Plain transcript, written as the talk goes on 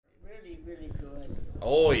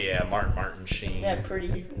Oh yeah, Martin Sheen. That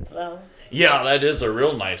pretty flower. Yeah, that is a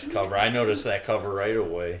real nice cover. I noticed that cover right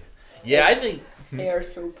away. Yeah, I think. Hair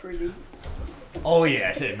so pretty. Oh yeah,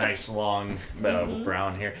 it's a nice long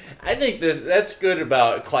brown hair. I think that's good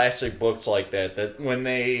about classic books like that. That when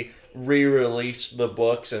they re-release the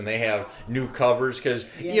books and they have new covers, because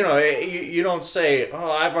you don't say,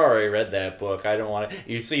 "Oh, I've already read that book. I don't want to."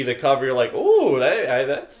 You see the cover, you're like, "Oh,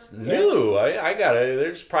 that's new. I gotta.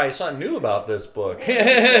 There's probably something new about this book.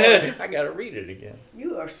 I gotta read it again."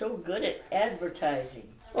 You are so good at advertising.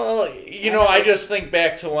 Well, I just think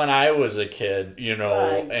back to when I was a kid,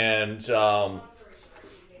 Right. and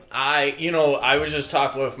I was just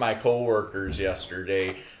talking with my coworkers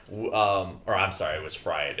yesterday, or I'm sorry, it was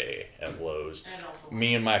Friday at Lowe's.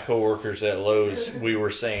 Me and my coworkers at Lowe's, we were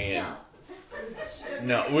saying,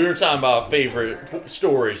 no, we were talking about favorite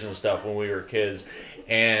stories and stuff when we were kids,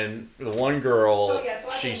 and the one girl,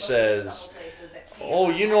 she says,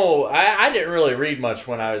 "Oh, I didn't really read much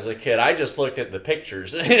when I was a kid. I just looked at the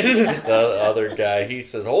pictures." The other guy, he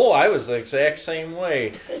says, "Oh, I was the exact same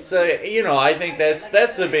way." So, I think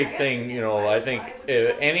that's the big thing. I think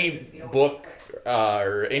any book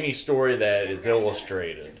or any story that is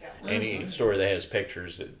illustrated, any story that has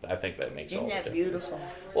pictures, I think that makes all the difference. Isn't that beautiful?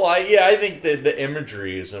 Well, I think that the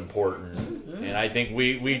imagery is important, and I think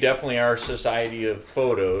we definitely are a society of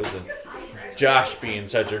photos, and Josh being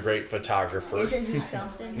such a great photographer. Isn't he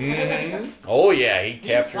something? Mm-hmm. Oh yeah, he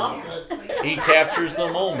captures the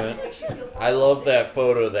moment. I love that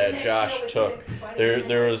photo that Josh took.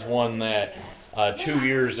 There was one that 2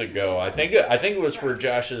 years ago. I think it was for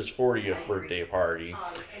Josh's 40th birthday party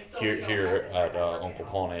here at Uncle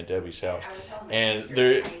Paul and Aunt Debbie's house.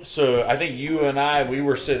 And so I think you and we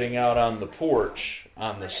were sitting out on the porch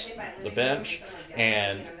on the bench,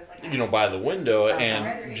 and by the window, and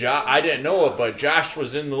I didn't know it, but Josh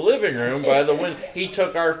was in the living room by the window. He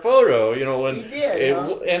took our photo, when He did,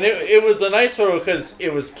 and it was a nice photo because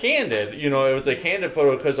it was candid. It was a candid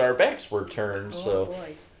photo because our backs were turned. Oh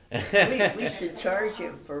boy. We should charge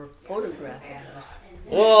him for photographing us.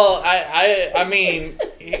 Well, I mean,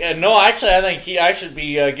 no, actually, I think I should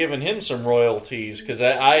be giving him some royalties because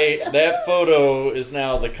that photo is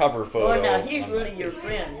now the cover photo. Oh, now he's really your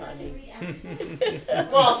friend, honey.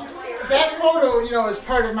 Well, that photo, is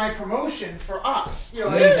part of my promotion for us, as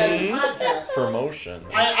a podcast. Promotion.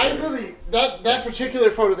 I really, that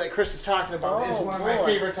particular photo that Chris is talking about is one of my boy.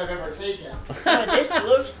 favorites I've ever taken. Oh, this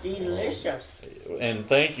looks delicious. And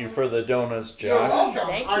thank you for the donuts, You're Josh. welcome.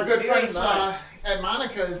 Thank Our you good very friends much. at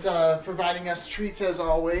Monica's providing us treats as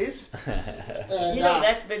always. And,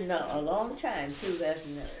 That's been a long time too,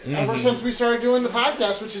 hasn't it? ever since we started doing the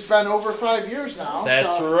podcast, which has been over 5 years now.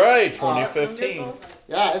 That's so, right, 2015.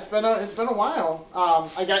 Yeah, it's been a while.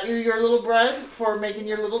 I got you your little bread for making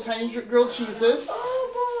your little tiny grilled cheeses.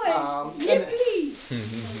 Oh boy! And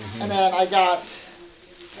Yippee! then I got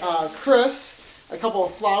Chris a couple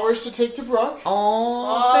of flowers to take to Brooke.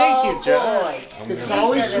 Oh, thank you, Josh. Because it's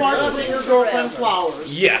always smart to bring your girlfriend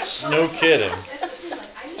flowers. Yes, no kidding.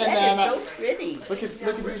 And That then is so pretty. look at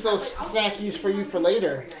these little snackies for you for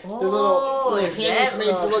later. They're Oh, little is candies that made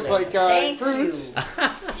to look lovely? like Thank fruits.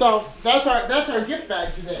 you. So that's our gift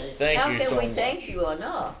bag today. Thank How you can so we much. thank you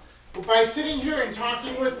enough? By sitting here and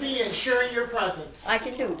talking with me and sharing your presence. I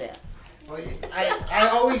can do that. Well, I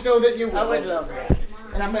always know that you will. I would love that.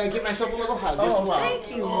 And I'm going to get myself a little hug as Oh, well. thank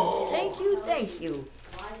you. Thank you. Thank you.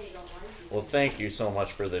 Well, thank you so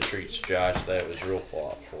much for the treats, Josh. That was real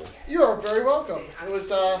thoughtful. You are very welcome. It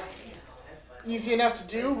was easy enough to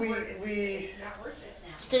do. We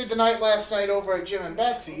stayed the night last night over at Jim and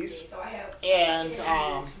Betsy's, and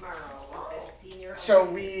so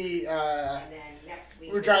we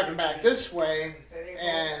were driving back this way,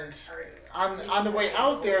 and on the way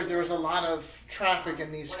out there was a lot of traffic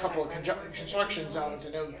in these couple of construction zones,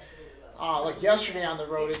 and like yesterday on the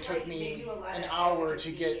road, it took me an hour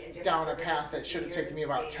to get down a path that should have taken me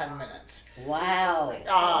about 10 minutes. Wow.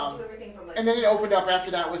 And then it opened up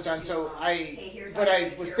after that was done. So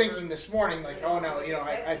I was thinking this morning, like, oh no,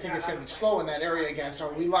 I think it's going to be slow in that area again.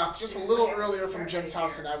 So we left just a little earlier from Jim's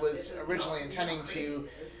house than I was originally intending to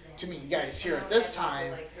meet you guys here at this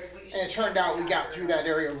time. And it turned out we got through that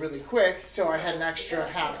area really quick, so I had an extra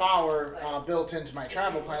half hour built into my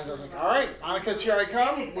travel plans. I was like, all right, Monica's here I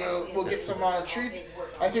come. We'll get some treats.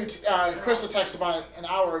 I threw Chris a text about an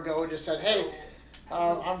hour ago and just said, hey,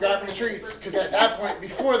 I'm grabbing the treats. Because at that point,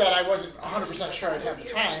 before that, I wasn't 100% sure I'd have the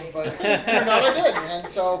time, but it turned out I did. And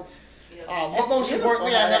so, but most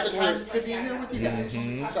importantly, I have the time to be here with you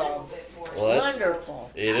guys. So Well,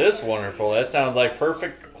 Wonderful. It is wonderful. That sounds like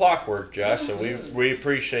perfect clockwork, Josh. So we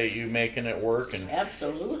appreciate you making it work. And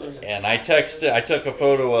Absolutely. And I took a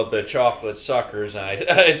photo of the chocolate suckers, and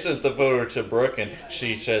I sent the photo to Brooke, and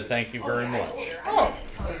she said, "Thank you very much." Oh,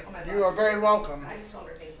 you are very welcome.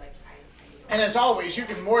 And as always, you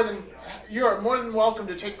are more than welcome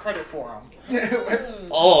to take credit for them.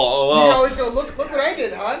 Oh, well. You can always go, look what I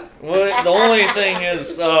did, hon. Well, the only thing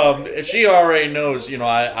is, she already knows.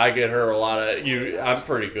 I get her a lot of. I'm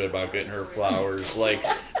pretty good about getting her flowers. Like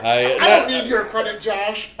I don't need your credit,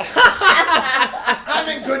 Josh. I'm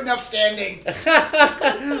in good enough standing.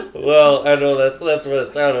 Well, I know that's what it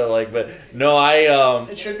sounded like, but no,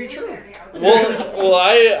 It should be true.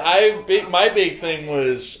 My big thing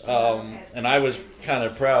was, and I was kind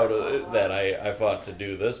of proud of that I fought to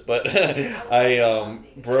do this, but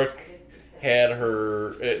Brooke had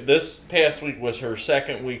her, this past week was her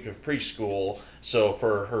second week of preschool, so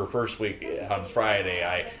for her first week on Friday,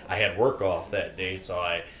 I had work off that day, so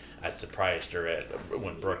I surprised her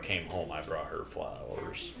when Brooke came home. I brought her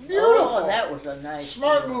flowers. Beautiful. Oh, that was a nice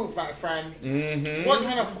smart move, my friend. Mm-hmm. What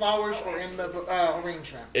kind of flowers were in the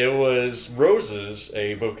arrangement? It was roses,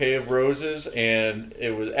 a bouquet of roses, and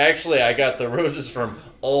it was actually I got the roses from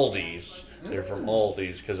Aldi's. They're from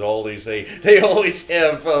Aldi's because Aldi's they always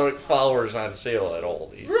have flowers on sale at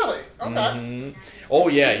Aldi's. Really? Okay. Mm-hmm. Oh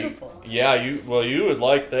yeah, you would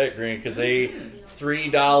like that, Green, because they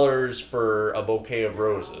 $3 for a bouquet of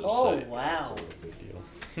roses. Oh, so wow. It's a big deal.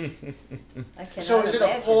 I cannot So is it a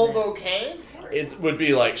imagine full that. bouquet? It would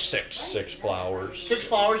be like six flowers. 6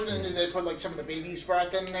 flowers, and then do they put like some of the baby's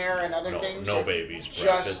breath in there and other things? No Or baby's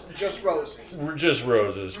breath. Just roses. Just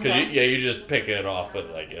roses, because Okay. you just pick it off with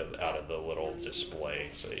out of the little display.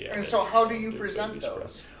 So yeah. And so how do you do present baby's those?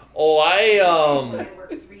 breath. Oh,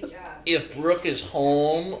 if Brooke is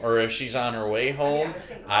home or if she's on her way home,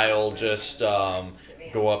 I'll just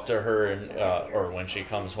go up to her and or when she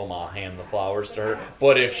comes home, I'll hand the flowers to her.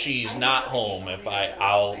 But if she's not home,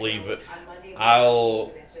 I'll leave it. I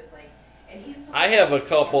have a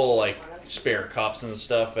couple like spare cups and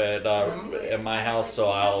stuff at my house, so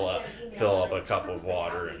I'll fill up a cup of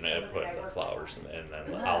water and put the flowers in, and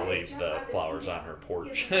then I'll leave the flowers on her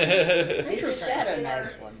porch. Isn't that a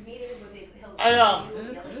nice one?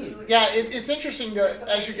 It's interesting that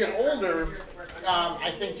as you get older,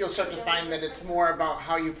 I think you'll start to find that it's more about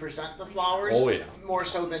how you present the flowers. Oh, yeah. More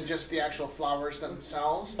so than just the actual flowers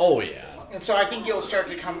themselves. Oh yeah. And so I think you'll start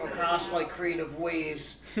to come across like creative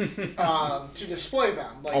ways to display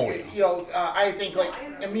them. Like, Oh, yeah. I think like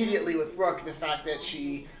immediately with Brooke, the fact that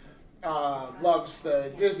she loves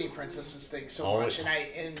the Disney princesses thing so much, yeah.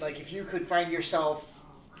 and like if you could find yourself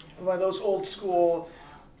one of those old school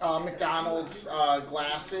McDonald's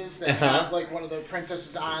glasses that have like one of the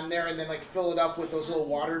princesses on there, and then like fill it up with those little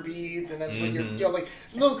water beads, and then put your like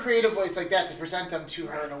little creative ways like that to present them to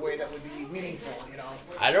her in a way that would be meaningful.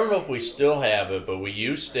 I don't know if we still have it, but we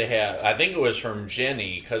used to have. I think it was from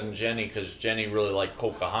cousin Jenny, because Jenny really liked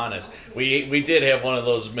Pocahontas. We did have one of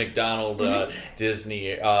those McDonald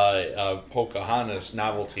Disney Pocahontas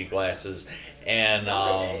novelty glasses, and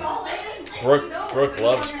Brooke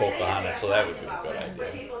loves Pocahontas, so that would be a good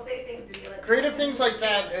idea. Creative things like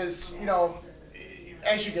that is,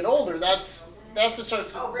 as you get older, that's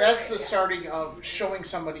the starting of showing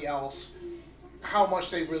somebody else how much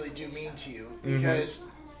they really do mean to you, because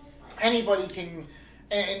anybody can,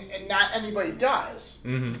 and not anybody does,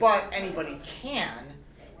 but anybody can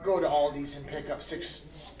go to Aldi's and pick up 6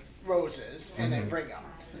 roses and then bring them.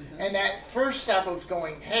 And that first step of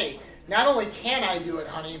going, hey, not only can I do it,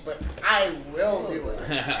 honey, but I will do it.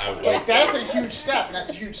 Like, that's a huge step, and that's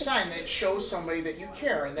a huge sign. It shows somebody that you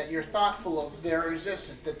care and that you're thoughtful of their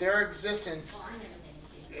existence, that their existence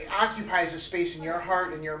occupies a space in your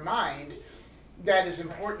heart and your mind that is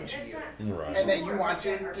important to you. Right. And that you want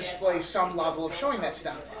to display some level of showing that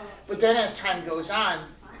stuff. But then as time goes on,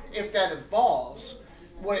 if that evolves,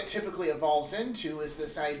 what it typically evolves into is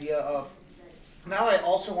this idea of, now I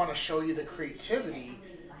also want to show you the creativity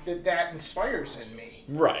that inspires in me.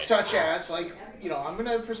 Right. Such as, like, I'm going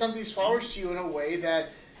to present these flowers to you in a way that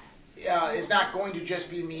is not going to just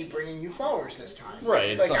be me bringing you flowers this time. Right,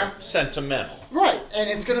 it's like not sentimental. Right, and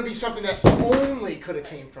it's going to be something that only could have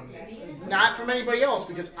came from me, not from anybody else,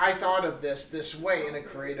 because I thought of this way in a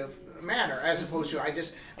creative manner, as opposed to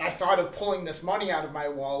I thought of pulling this money out of my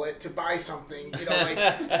wallet to buy something.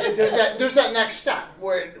 There's that next step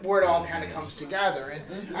where it all kind of comes together, and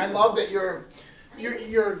I love that you're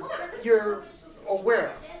aware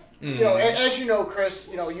of. As you know, Chris,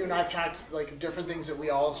 you and I have talked like different things that we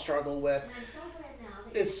all struggle with.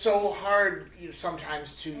 It's so hard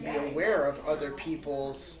sometimes to be aware of other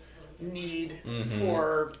people's need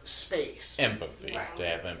for space. Empathy, to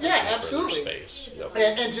have empathy absolutely. for their space. Yep.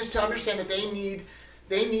 And just to understand that they need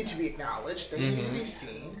to be acknowledged, they need to be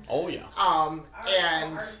seen. Oh, yeah.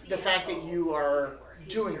 And the fact that you are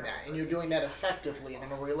doing that, and you're doing that effectively and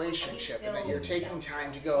in a relationship, and that you're taking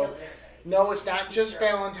time to go, no, it's not just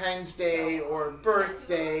Valentine's Day or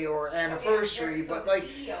birthday or anniversary, but like,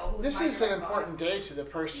 this is an important day to the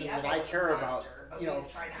person that I care about,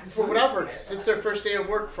 for whatever it is. It's their first day of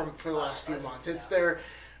work for the last few months. It's their,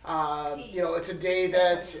 it's a day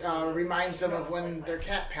that reminds them of when their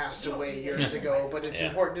cat passed away years ago, but it's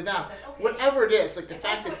important to them. Whatever it is, like the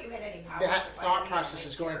fact that thought process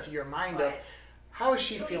is going through your mind of, how is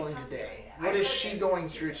she feeling today? What is she going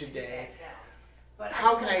through today?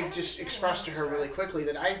 How can I just express to her really quickly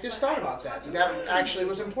that I just thought about that? That actually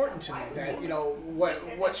was important to me. That,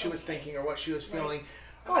 what she was thinking or what she was feeling.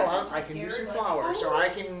 Oh, I can use some flowers, or I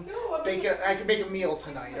can bake a meal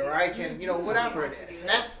tonight, or I can, whatever it is.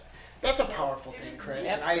 And that's a powerful thing, Chris.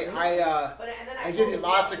 And I give you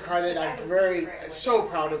lots of credit. I'm so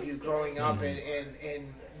proud of you growing up and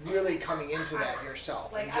really coming into that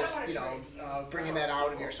yourself, and just bringing that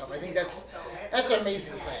out of yourself. I think that's an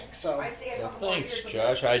amazing thing. So well, thanks,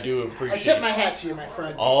 Josh. I do appreciate. I tip my hat to you, my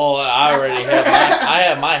friend. Oh, I already have. I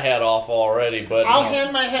have my hat off already, but I'll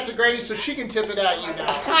hand my hat to Granny so she can tip it at you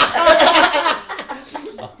now.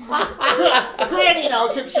 Granny now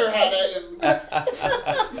tips her hat at you.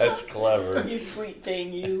 That's clever. You sweet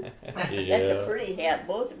thing, you. Yeah. That's a pretty hat.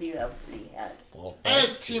 Both of you have pretty hats. Well, And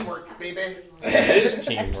it's teamwork, baby. it is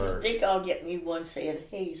I teamwork. think I'll get me one saying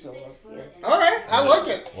Hazel up here. All right, I like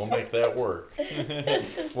it. We'll make that work.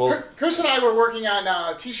 Well, Chris and I were working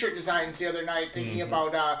on T-shirt designs the other night, thinking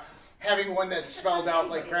about having one that's spelled out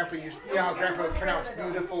like Grandpa used. You know how Grandpa would pronounce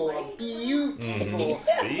beautiful, beautiful.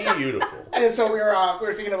 beautiful. And so we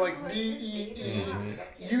were thinking of like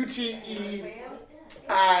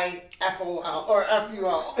BEEUTEIFOL or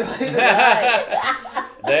FUL.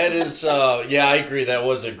 That is, I agree. That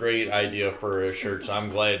was a great idea for a shirt. So I'm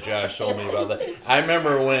glad Josh told me about that. I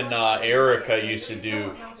remember when Erica used to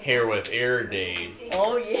do Hair with Air Day.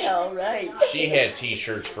 Oh, yeah, right. She had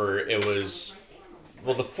T-shirts for, it was,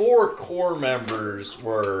 well, the 4 core members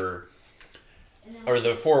were, or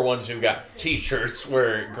the 4 ones who got T-shirts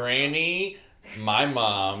were Granny, my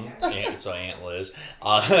mom, Aunt Liz,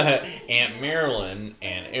 Aunt Marilyn,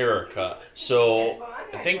 and Erica. So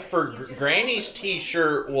I think for Granny's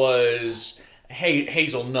T-shirt was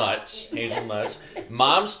hazelnuts.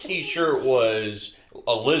 Mom's T-shirt was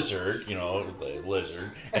a lizard,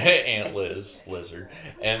 lizard. Aunt Liz, lizard.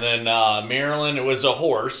 And then Marilyn, it was a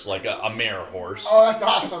horse, like a mare horse. Oh, that's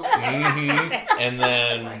awesome. And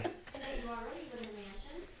then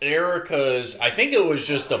Erica's, I think it was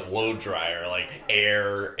just a blow dryer, like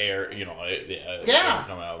air, Yeah,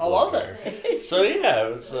 come out I love it. So yeah,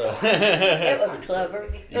 it was. It was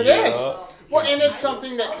clever. It is. Well, and it's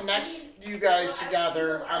something that connects you guys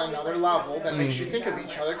together on another level that makes you think of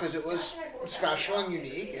each other because it was special and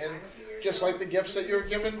unique, and just like the gifts that you were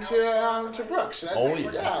given to Brooke. So that's,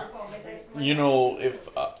 yeah.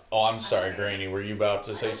 I'm sorry, Granny, were you about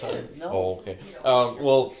to say something? No. Oh, okay.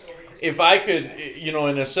 Well, if I could,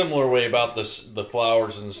 in a similar way about the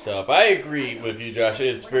flowers and stuff, I agree with you, Josh.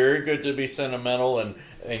 It's very good to be sentimental, and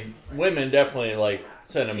women definitely like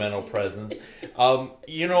sentimental presents.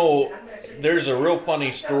 There's a real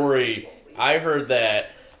funny story. I heard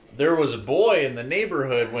that there was a boy in the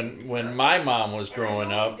neighborhood when my mom was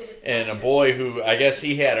growing up, and a boy who, I guess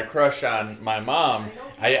he had a crush on my mom.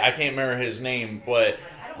 I can't remember his name, but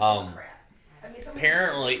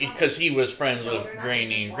apparently, because he was friends with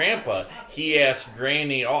Granny and Grandpa, he asked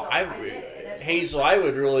Granny, Hazel, I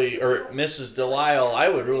would really, or Mrs. Delisle, I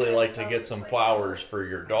would really like to get some flowers for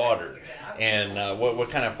your daughter. And what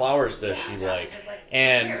kind of flowers does she like?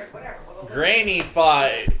 And Granny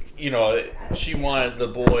thought, she wanted the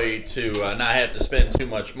boy to not have to spend too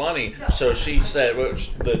much money. So she said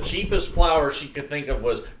the cheapest flower she could think of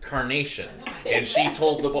was carnations. And she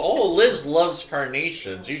told the boy, Liz loves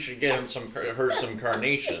carnations. You should get her some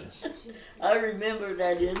carnations. I remember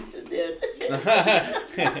that incident.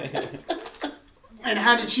 And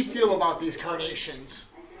how did she feel about these carnations?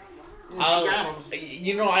 When she got them?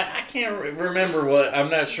 I can't remember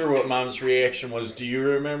I'm not sure what Mom's reaction was. Do you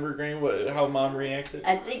remember, Granny, how Mom reacted?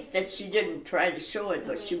 I think that she didn't try to show it,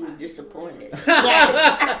 but she was disappointed.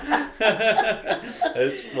 That's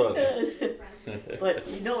funny. But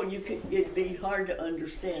it'd be hard to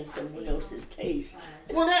understand someone else's taste.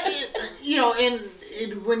 Well,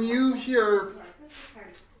 when you hear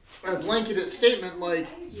a blanketed statement like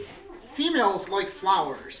females like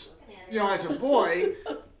flowers, as a boy,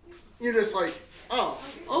 you're just like, oh,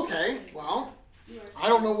 okay, well, I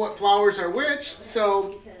don't know what flowers are which,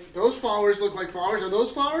 so those flowers look like flowers. Are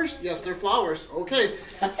those flowers? Yes, they're flowers. Okay,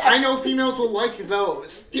 I know females will like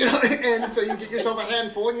those, and so you get yourself a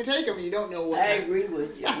handful and you take them and you don't know what. I agree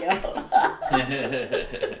with you,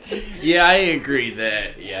 yeah. Yeah, I agree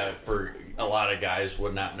that, for a lot of guys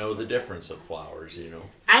would not know the difference of flowers,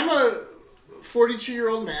 I'm a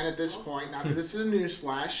 42-year-old man at this point, not that this is a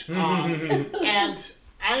newsflash, and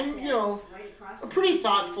I'm, a pretty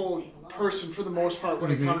thoughtful person for the most part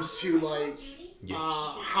when it comes to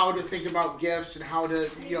how to think about gifts and how to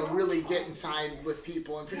really get inside with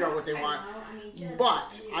people and figure out what they want.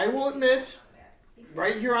 But I will admit,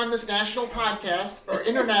 right here on this national podcast or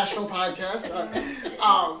international podcast,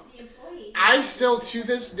 I still to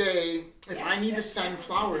this day, if I need to send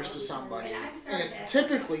flowers to somebody, and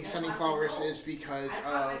typically sending flowers is because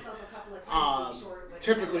of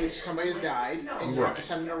typically somebody has died and you have to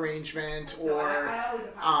send an arrangement or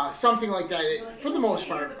something like that for the most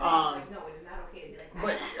part.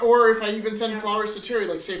 Or if I even send flowers to Terry,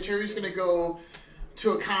 like say if Terry's going to go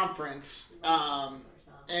to a conference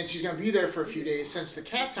and she's going to be there for a few days, since the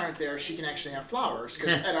cats aren't there, she can actually have flowers.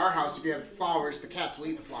 Because at our house, if you have flowers, the cats will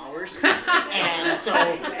eat the flowers. And so,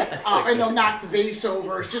 and they'll knock the vase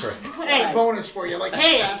over. Just add a bonus for you. Like,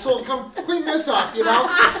 hey, asshole, come clean this up,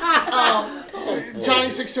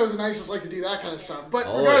 Johnny Six Toes and Isis like to do that kind of stuff. But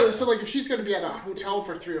regardless, so like if she's going to be at a hotel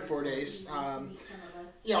for 3 or 4 days,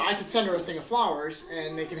 I could send her a thing of flowers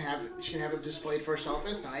and she can have it displayed for herself,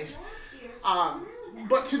 and it's nice.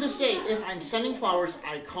 But to this day, if I'm sending flowers,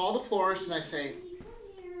 I call the florist and I say,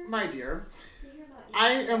 my dear,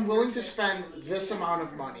 I am willing to spend this amount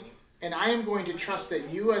of money, and I am going to trust that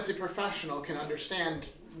you as a professional can understand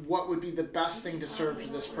what would be the best thing to serve to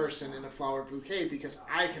this person in a flower bouquet, because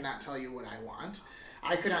I cannot tell you what I want.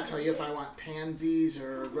 I could not tell you if I want pansies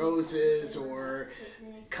or roses or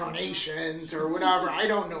carnations or whatever. I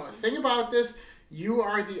don't know a thing about this. You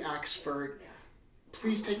are the expert.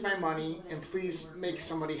 Please take my money and please make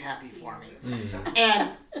somebody happy for me. Mm-hmm.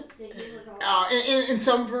 And in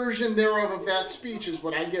some version thereof of that speech is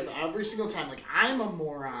what I give every single time. Like, I'm a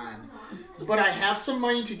moron, but I have some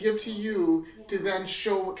money to give to you to then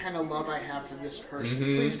show what kind of love I have for this person.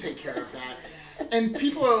 Mm-hmm. Please take care of that. And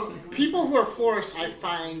people who are florists, I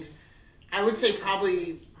find, I would say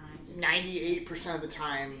probably 98% of the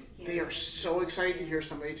time, they are so excited to hear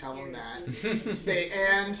somebody tell them that.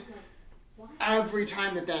 And every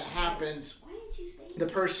time that happens, the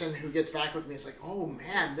person who gets back with me is like, oh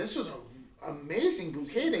man, this was an amazing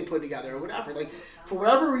bouquet they put together or whatever. Like, for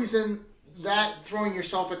whatever reason, that throwing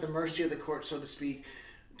yourself at the mercy of the court, so to speak,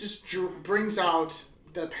 just brings out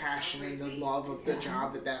the passion and the love of the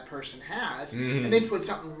job that person has. Mm-hmm. And they put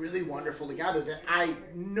something really wonderful together that I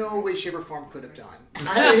no way, shape, or form could have done.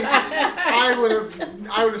 I would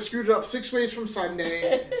have screwed it up 6 ways from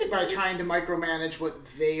Sunday by trying to micromanage what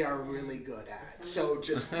they are really good at. So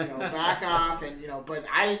just, back off and, but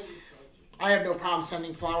I have no problem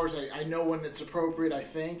sending flowers. I know when it's appropriate, I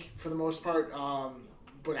think, for the most part.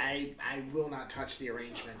 But I will not touch the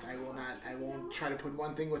arrangements. I won't try to put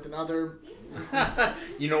one thing with another.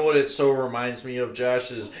 You know what it so reminds me of,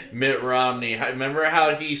 Josh, is Mitt Romney. Remember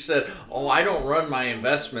how he said, oh, I don't run my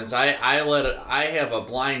investments. I have a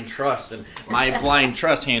blind trust, and my blind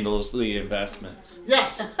trust handles the investments.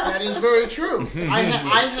 Yes, that is very true. I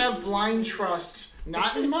have blind trust,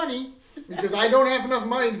 not in money, because I don't have enough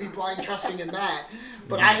money to be blind trusting in that.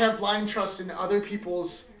 But I have blind trust in other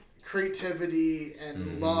people's creativity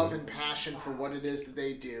and love and passion for what it is that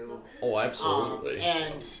they do. Oh, absolutely.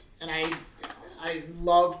 And I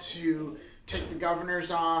love to take the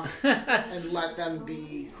governors off and let them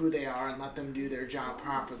be who they are and let them do their job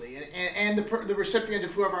properly. And the recipient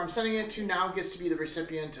of whoever I'm sending it to now gets to be the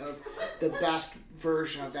recipient of the best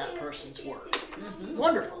version of that person's work. Mm-hmm.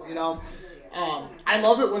 Wonderful, I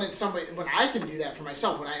love it when it's when I can do that for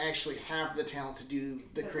myself, when I actually have the talent to do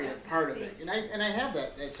the creative part of it. And I have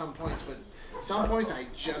that at some points, but some points I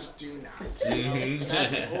just do not. Mm-hmm. And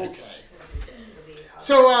that's okay.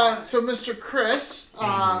 So Mr. Chris,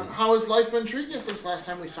 how has life been treating you since last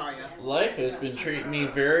time we saw you? Life has been treating me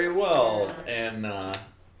very well. And hi,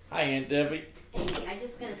 Aunt Debbie. Hey, I'm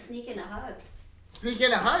just going to sneak in a hug. Sneak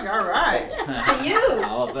in a hug, all right. To you.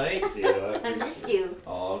 Oh, thank you. I missed you.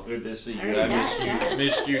 Oh, good to see you. I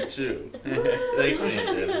missed you too. Thanks,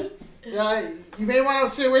 Aunt Debbie. You may want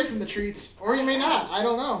to stay away from the treats, or you may not. I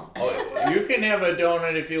don't know. Oh, you can have a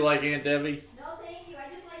donut if you like, Aunt Debbie. No, thank you. I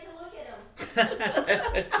just like to look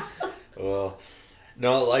at them. Well,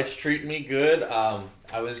 no, life's treating me good.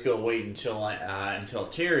 I was gonna wait until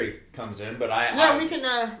Terry comes in, but I guess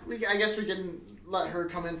we can let her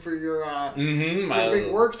come in for your my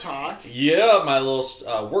big work talk. Yeah, my little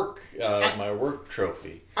my work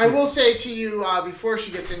trophy. I will say to you before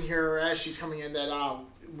she gets in here, as she's coming in, that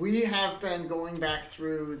we have been going back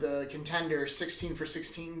through the Contender 16 for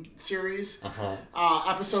 16 series,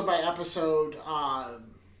 episode by episode.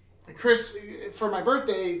 Chris, for my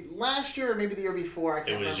birthday last year or maybe the year before, I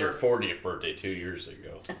can't remember. It was your 40th birthday 2 years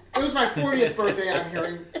ago. It was my 40th birthday, I'm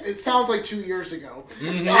hearing. It sounds like 2 years ago.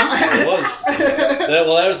 Mm-hmm. It was. That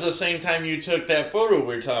was the same time you took that photo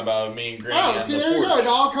we were talking about of me and Granny on the porch. There you go. It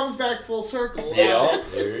all comes back full circle. Yeah,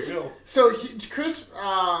 there you go. So Chris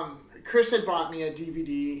had bought me a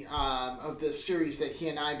DVD of this series that he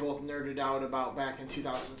and I both nerded out about back in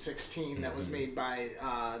 2016 that was made by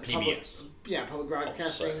PBS. Public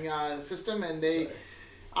Broadcasting System, and they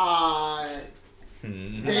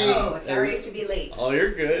sorry to be late. Oh, you're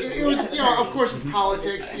good. It was, of course, it's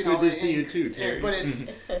politics, Good to see you too, Terry. But it's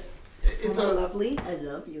lovely. I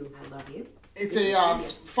love you. I love you. It's a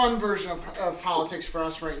fun version of politics for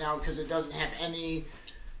us right now because it doesn't have any,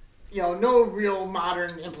 no real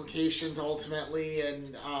modern implications ultimately,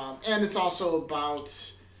 and it's also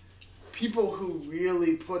about people who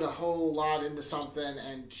really put a whole lot into something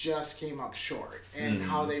and just came up short, and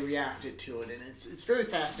how they reacted to it, and it's very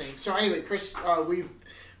fascinating. So anyway, Chris, we've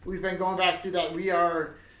been going back through that. We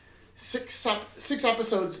are six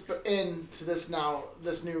episodes into this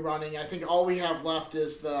new running. I think all we have left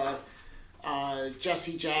is the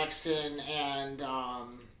Jesse Jackson and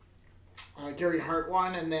Gary Hart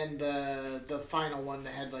one, and then the final one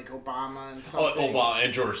that had like Obama and something. Obama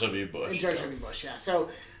and George W. Bush. And George W. Bush, yeah. So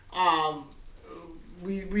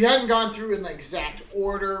we hadn't gone through in the exact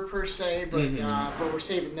order per se, but we're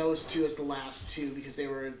saving those two as the last two because they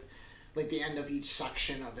were like the end of each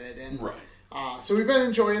section of it, and right. So we've been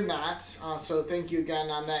enjoying that. So thank you again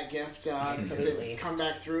on that gift because it's come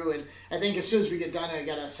back through, and I think as soon as we get done, I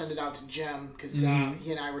gotta send it out to Jim because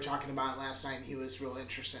he and I were talking about it last night, and he was real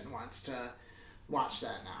interested and wants to watch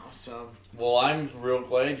that now. So well, I'm real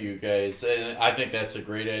glad you guys. I think that's a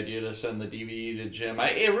great idea to send the DVD to Jim.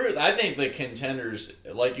 I think the Contenders,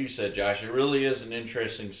 like you said, Josh, it really is an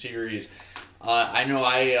interesting series. I know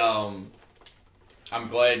I'm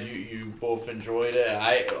glad you both enjoyed it.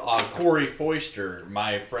 Corey Foister,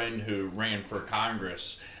 my friend who ran for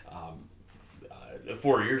Congress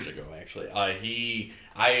 4 years ago, actually.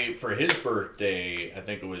 For his birthday, I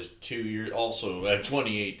think it was 2 years, also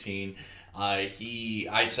 2018. I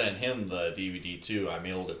sent him the DVD too. I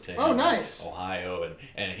mailed it to him. Oh, nice. In Ohio,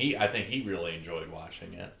 and I think he really enjoyed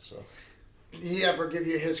watching it. So. Did he ever give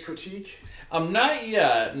you his critique? Not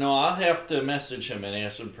yet. No, I'll have to message him and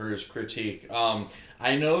ask him for his critique.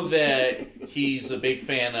 I know that he's a big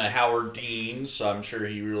fan of Howard Dean, so I'm sure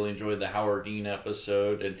he really enjoyed the Howard Dean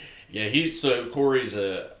episode. And yeah, Corey's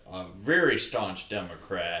a very staunch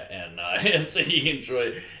Democrat, and so he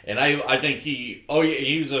enjoyed. And I think he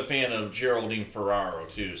was a fan of Geraldine Ferraro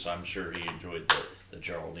too, so I'm sure he enjoyed the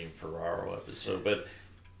Geraldine Ferraro episode. But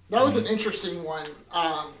that was an interesting one.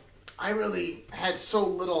 I really had so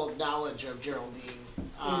little knowledge of Geraldine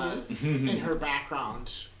in her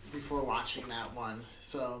background before watching that one.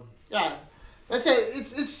 So yeah, that's it.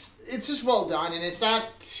 It's just well done, and it's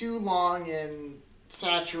not too long and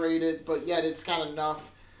saturated, but yet it's got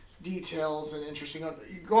enough details and interesting.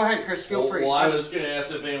 Go ahead, Chris. Feel free. Well, I was going to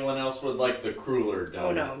ask if anyone else would like the cruller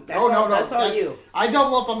done. Oh no, that's all you. I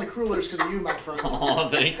double up on the crullers because of you, my friend. Oh,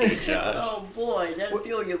 thank you, Josh. Oh boy, that'll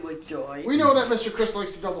fill you with joy. We know that Mr. Chris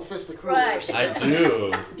likes to double fist the crullers. Right. I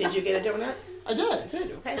do. Did you get a donut? I did.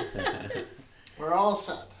 Good. Okay. We're all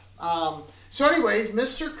set. So anyway,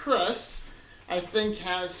 Mr. Chris, I think,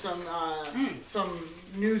 has some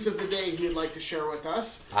news of the day he'd like to share with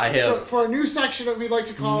us. I have. So for a new section that we'd like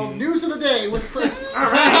to call News of the Day with Chris. All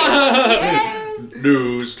right.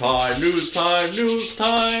 News time. There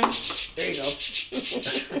you go.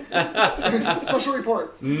 Special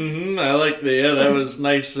report. I like that was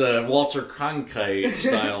nice Walter Cronkite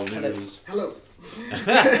style news. Hello.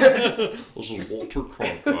 This is Walter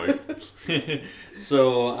Cronkite.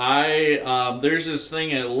 So there's this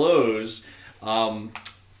thing at Lowe's.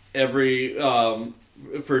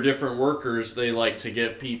 For different workers, they like to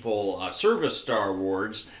give people Service Star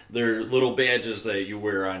Awards. They're little badges that you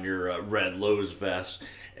wear on your red Lowe's vest,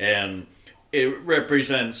 and it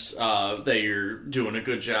represents that you're doing a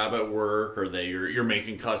good job at work, or that you're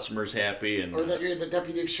making customers happy, and or that you're the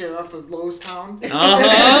deputy sheriff of Lowestown.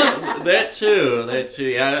 That too.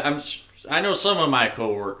 Yeah, I know some of my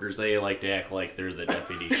coworkers, they like to act like they're the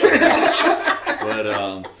deputy sheriff,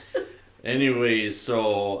 but Anyways,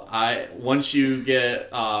 so once you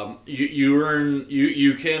get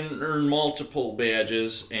you can earn multiple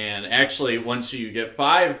badges, and actually once you get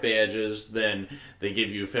 5 badges, then they give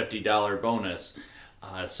you a $50 bonus.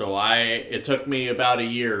 So it took me about a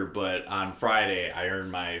year, but on Friday I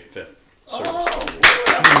earned my 5th service.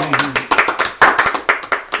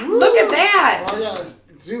 Look at that! Oh yeah,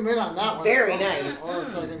 zoom in on that one. Very nice. Hold on a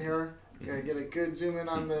second here. Gotta get a good zoom in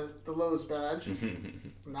on the Lowe's badge.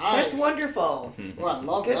 Nice. That's wonderful. Well, I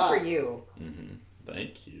love Good that. for you.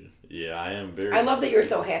 Thank you. Yeah, I am very. I love that you're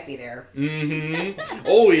so happy there.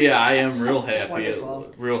 Oh yeah, I am real happy.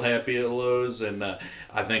 Wonderful. Real happy at Lowe's, and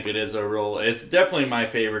I think it's definitely my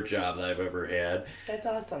favorite job that I've ever had. That's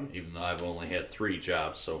awesome. Even though I've only had 3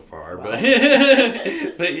 jobs so far, Wow. but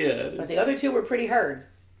yeah. But the other 2 were pretty hard.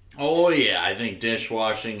 Oh yeah, I think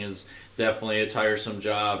dishwashing is definitely a tiresome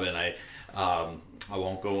job, and I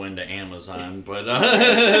won't go into Amazon, but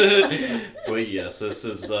but yes, this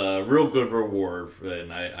is a real good reward,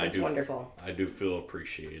 and That's wonderful. I do feel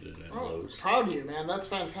appreciated at Lowe's. Proud of you, man. That's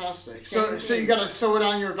fantastic. So you gotta sew it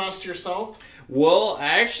on your vest yourself? Well,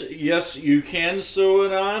 actually, yes, you can sew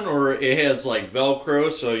it on, or it has like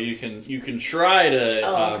Velcro, so you can try to.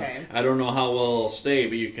 Oh, okay. I don't know how well it'll stay,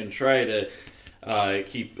 but you can try to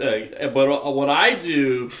keep. But what I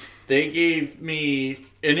do, they gave me,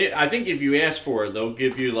 and I think if you ask for it, they'll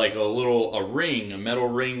give you like a ring, a metal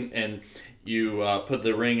ring, and you put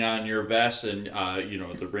the ring on your vest, and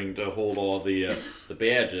the ring to hold all the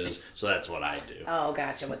badges. So that's what I do. Oh,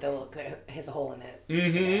 gotcha. With it has a hole in it.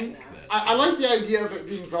 Mm-hmm. I like the idea of it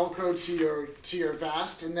being Velcro to your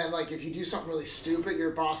vest, and then like if you do something really stupid,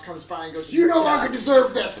 your boss comes by and goes, "You no longer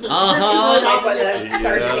deserve this," and it's rips you right Like off when of the it.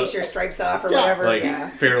 sergeant takes your stripes off or Yeah. whatever. Like Yeah.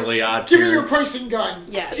 Fairly Odd Give me your Parents. pricing gun.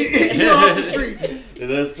 Yes. You're off the streets.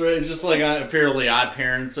 That's right. It's just like on Fairly Odd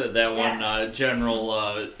Parents, that one Yes. General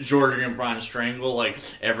Jorgen von Strangle. Like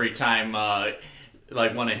every time,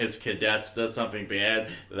 like one of his cadets does something bad,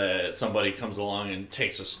 that somebody comes along and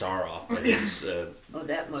takes a star off of his Oh,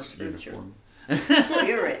 that must hurt you. uniform.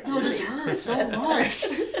 Spirit. Oh, it just hurts so much.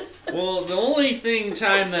 Well, the only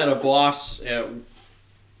time that a boss,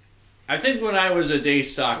 I think when I was a day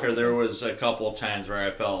stalker, there was a couple times where I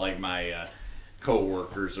felt like my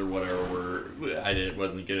co-workers or whatever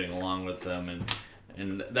wasn't getting along with them,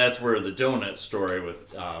 and that's where the donut story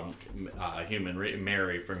with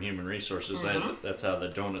Mary from Human Resources, that's how the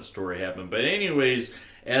donut story happened. But anyways,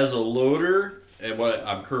 as a loader,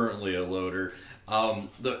 I'm currently a loader.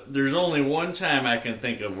 There's only one time I can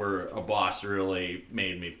think of where a boss really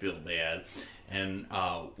made me feel bad, and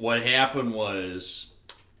what happened was,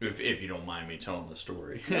 if you don't mind me telling the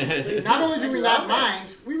story. Not only do we not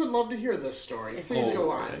mind, we would love to hear this story. Please go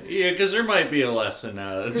on. Yeah, because there might be a lesson.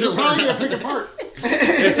 Because we're probably going to pick apart.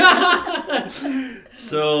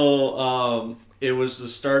 So, it was the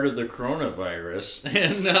start of the coronavirus,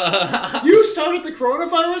 and You started the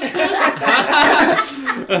coronavirus, Chris?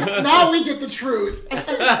 Now we get the truth.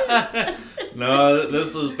 No,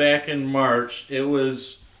 this was back in March. It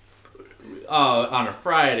was on a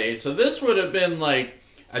Friday, so this would have been like,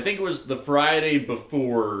 I think it was the Friday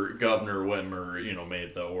before Governor Whitmer,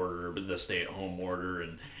 made the order, the stay-at-home order,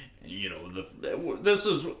 and this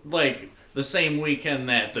is like the same weekend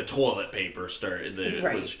that the toilet paper started,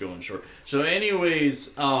 was going short. So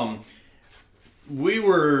anyways, I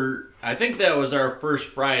think that was our first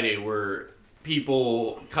Friday where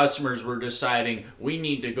customers were deciding we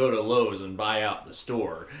need to go to Lowe's and buy out the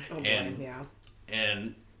store.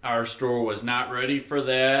 And our store was not ready for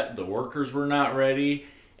that. The workers were not ready.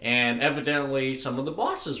 And evidently some of the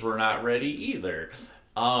bosses were not ready either.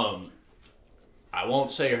 I won't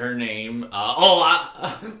say her name.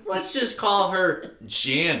 Let's just call her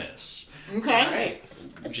Janice. Okay.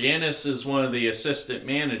 Janice is one of the assistant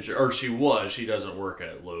managers, or she was. She doesn't work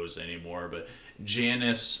at Lowe's anymore. But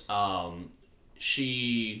Janice,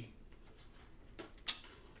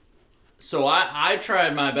 So I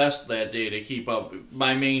tried my best that day to keep up.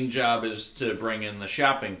 My main job is to bring in the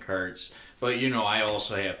shopping carts. But, I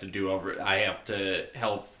also have to I have to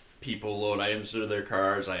help people load items to their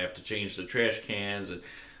cars. I have to change the trash cans and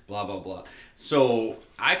blah, blah, blah. So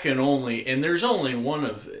I can and there's only one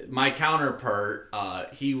of my counterpart.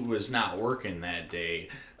 He was not working that day.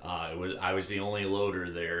 I was the only loader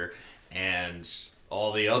there, and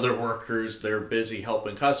all the other workers, they're busy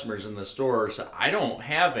helping customers in the store. So I don't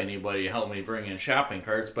have anybody to help me bring in shopping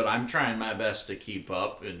carts, but I'm trying my best to keep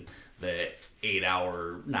up in the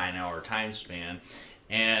 9-hour time span.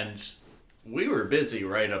 And we were busy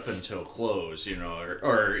right up until close,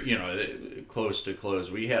 or close to close.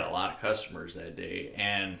 We had a lot of customers that day.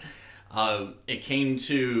 And it came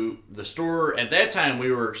to the store. At that time,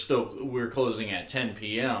 we were closing at 10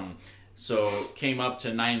 p.m., so it came up to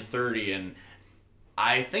 9:30, and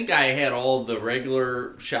I think I had all the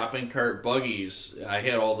regular shopping cart buggies. I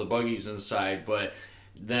had all the buggies inside, but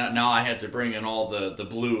then now I had to bring in all the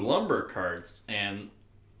blue lumber carts, and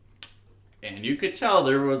you could tell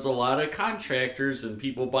there was a lot of contractors and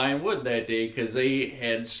people buying wood that day because they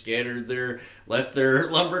had left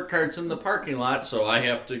their lumber carts in the parking lot. So I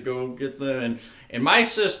have to go get them. And my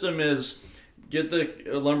system is get the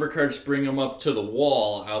lumber carts, bring them up to the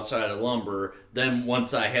wall outside of lumber. Then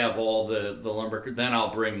once I have all the lumber, then I'll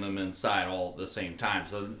bring them inside all at the same time.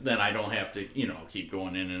 So then I don't have to, keep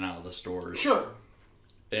going in and out of the stores. Sure.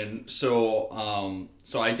 And so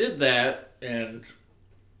I did that, and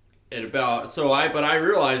but I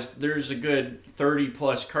realized there's a good 30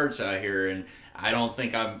 plus carts out here, and I don't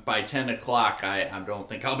think by 10 o'clock, I don't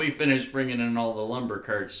think I'll be finished bringing in all the lumber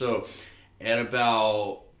carts. So at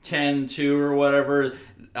about 10:02 or whatever,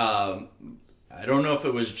 I don't know if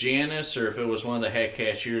it was Janice or if it was one of the head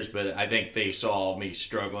cashiers, but I think they saw me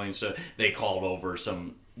struggling, so they called over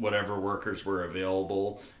some whatever workers were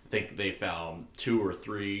available. I think they found 2 or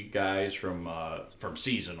 3 guys from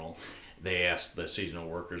seasonal. They asked the seasonal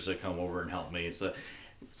workers to come over and help me.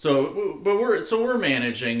 We're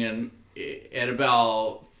managing, and at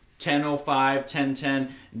about 10:05,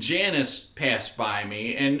 10:10, Janice passed by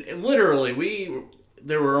me, and literally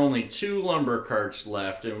there were only 2 lumber carts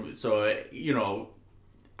left, and so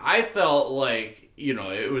I felt like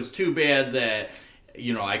it was too bad that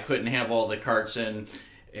I couldn't have all the carts in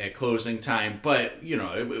at closing time, but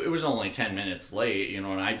it was only 10 minutes late, and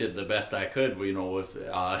I did the best I could, with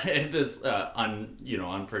this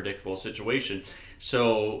unpredictable situation.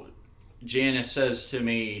 So Janice says to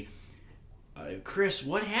me, Chris,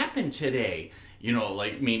 what happened today?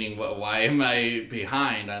 Meaning, why am I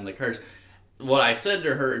behind on the carts? What I said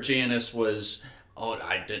to her, Janice, was,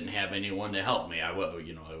 I didn't have anyone to help me. It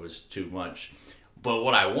was too much. But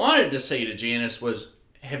what I wanted to say to Janice was,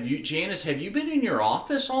 have you been in your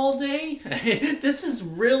office all day? This is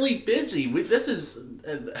really busy. This is,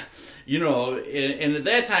 and at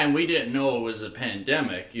that time we didn't know it was a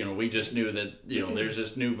pandemic. We just knew that, there's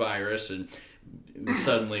this new virus, and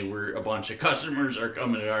suddenly a bunch of customers are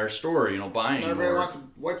coming to our store, buying. Everybody wants to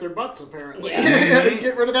wipe their butts, apparently.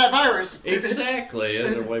 Get rid of that virus. Exactly. They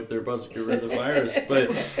had to wipe their butts to get rid of the virus.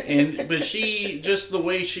 But she, just the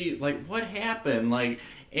way she, what happened?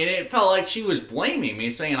 And it felt like she was blaming me,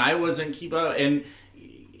 saying I wasn't keeping up. And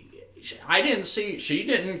she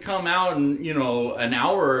didn't come out and, an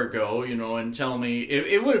hour ago, and tell me.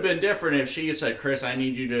 It would have been different if she had said, Chris, I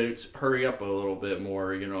need you to hurry up a little bit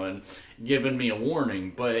more, and given me a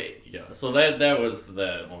warning. But, so that was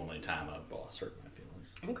the only time a boss hurt my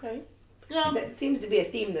feelings. Okay. Yeah. That seems to be a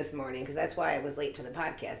theme this morning, because that's why I was late to the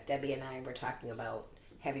podcast. Debbie and I were talking about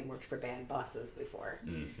having worked for bad bosses before.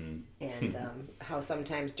 Mm-hmm. And how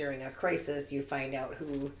sometimes during a crisis you find out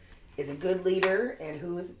who is a good leader and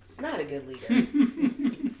who's not a good leader.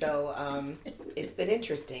 So it's been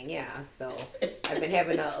interesting, yeah. So I've been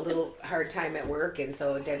having a little hard time at work, and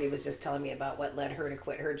so Debbie was just telling me about what led her to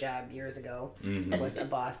quit her job years ago. Mm-hmm. Was a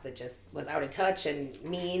boss that just was out of touch and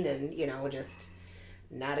mean and, just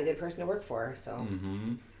not a good person to work for. So.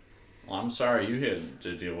 Mm-hmm. Well, I'm sorry you had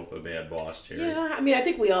to deal with a bad boss, Terry. Yeah, I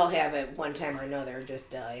think we all have at one time or another.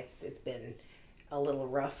 Just it's been a little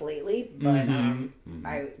rough lately, but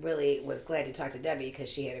I really was glad to talk to Debbie because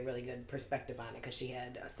she had a really good perspective on it, because she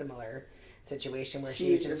had a similar situation where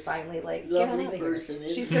she was just finally like, get out of here.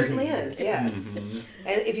 She certainly is, yes. Mm-hmm.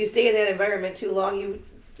 And if you stay in that environment too long, you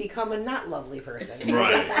become a not lovely person. And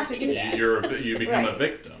right. You don't want to do that. You become a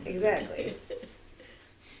victim. Exactly.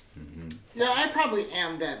 Mm-hmm. Yeah, I probably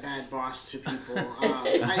am that bad boss to people.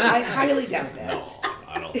 I highly doubt that. No,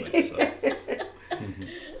 I don't think so.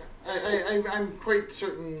 I'm quite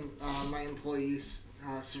certain my employees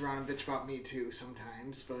sit around and bitch about me too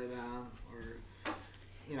sometimes, but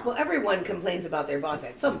Well, everyone complains about their boss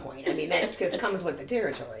at some point. That just comes with the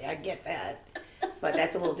territory. I get that, but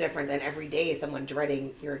that's a little different than every day someone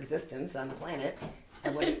dreading your existence on the planet. I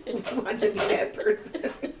wouldn't want to be that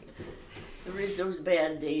person. There is those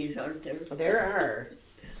bad days, aren't there? There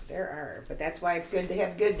are, but that's why it's good to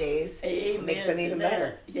have good days. Amen. Makes them even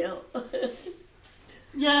better. Yeah.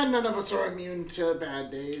 Yeah, none of us are immune to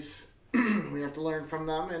bad days. We have to learn from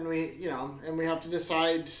them, and we have to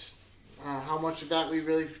decide how much of that we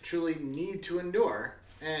really truly need to endure.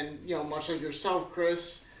 And much like yourself,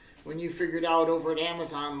 Chris, when you figured out over at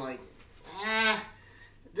Amazon,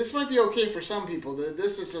 this might be okay for some people.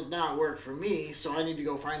 This just does not work for me, so I need to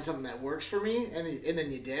go find something that works for me. And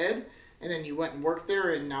then you did, and then you went and worked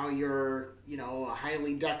there, and now you're, a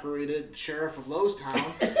highly decorated sheriff of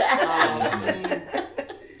Lowestown. I mean,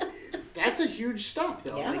 that's a huge step,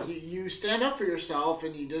 though. Yeah. Like, you stand up for yourself,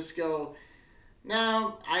 and you just go,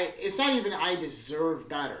 no, it's not even I deserve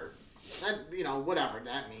better. That, whatever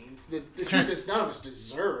that means. The truth is none of us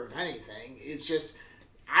deserve anything. It's just,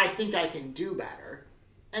 I think I can do better.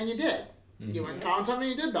 And you did. Mm-hmm. You went and found something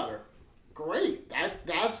and you did better. Great.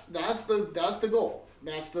 That's the goal.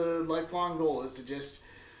 That's the lifelong goal, is to just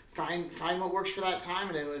find what works for that time,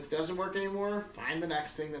 and if it doesn't work anymore, find the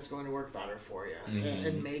next thing that's going to work better for you,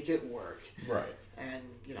 and make it work. Right. And,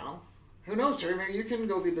 who knows, Terry? Maybe you can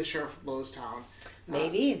go be the sheriff of Lowestown.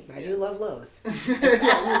 Maybe. I do love Lowe's.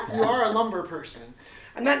 Yeah, you are a lumber person.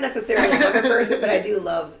 I'm not necessarily a lumber person, but I do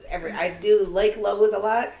like Lowe's a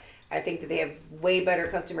lot. I think that they have way better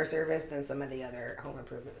customer service than some of the other home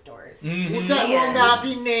improvement stores. Mm-hmm. That will not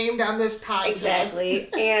be named on this podcast. Exactly.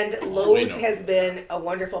 And Lowe's has been a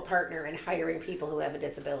wonderful partner in hiring people who have a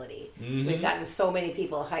disability. Mm-hmm. We've gotten so many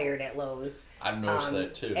people hired at Lowe's. I've noticed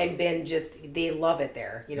that too. And they love it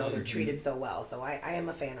there. They're treated so well. So I am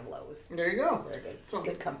a fan of Lowe's. There you go. They're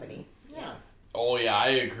good company. Yeah. Oh yeah, I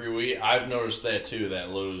agree. I've noticed that too.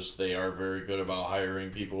 That Lowe's, they are very good about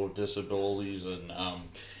hiring people with disabilities,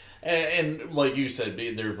 and like you said,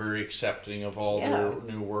 they're very accepting of all their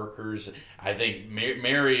new workers. I think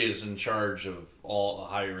Mary is in charge of all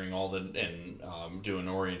hiring and doing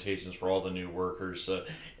orientations for all the new workers.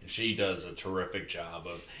 She does a terrific job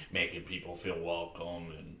of making people feel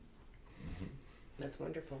welcome, and that's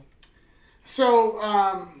wonderful. So,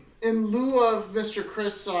 in lieu of Mr.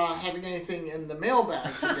 Chris having anything in the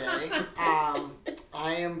mailbag today,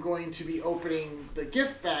 I am going to be opening the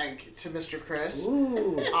gift bag to Mr. Chris.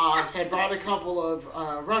 Ooh. So I brought a couple of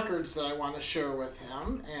records that I want to share with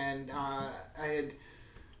him, and I had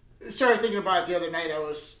started thinking about it the other night. I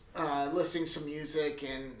was listening to some music,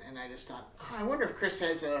 and I just thought, I wonder if Chris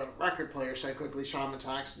has a record player. So I quickly shot him a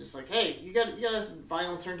text, just like, hey, you got a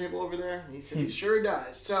vinyl turntable over there? And he said he sure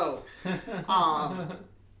does. So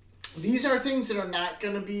these are things that are not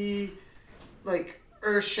going to be like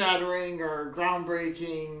earth-shattering or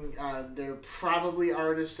groundbreaking. They're probably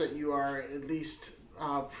artists that you are at least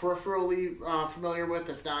peripherally familiar with,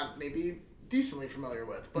 if not maybe decently familiar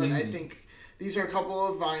with. But I think these are a couple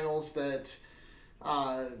of vinyls that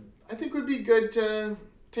I think would be good to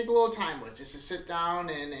take a little time with, just to sit down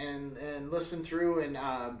and listen through. And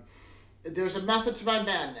there's a method to my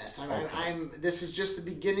madness. This is just the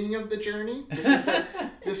beginning of the journey.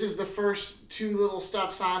 This is the first two little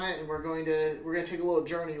steps on it, and we're going to take a little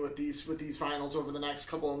journey with these vinyls over the next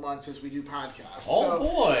couple of months as we do podcasts. Oh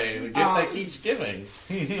boy, the gift that keeps giving.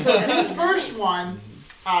 So this first one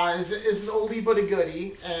is an oldie but a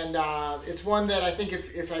goodie, and it's one that I think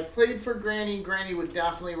if I played for Granny would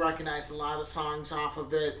definitely recognize a lot of the songs off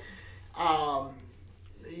of it.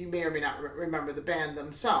 You may or may not remember the band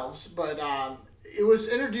themselves, but it was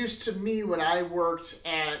introduced to me when I worked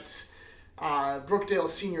at Brookdale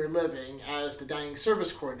Senior Living as the dining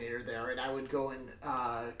service coordinator there, and I would go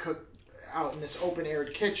and cook out in this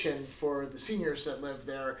open-aired kitchen for the seniors that lived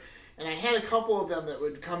there, and I had a couple of them that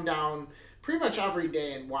would come down pretty much every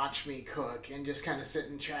day and watch me cook and just kind of sit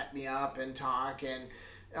and chat me up and talk.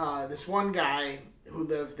 And this one guy who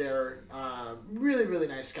lived there, really, really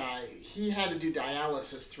nice guy, he had to do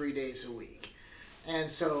dialysis 3 days a week. And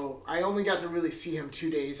so I only got to really see him 2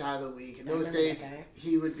 days out of the week. And those days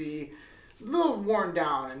he would be a little worn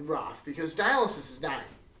down and rough, because dialysis is not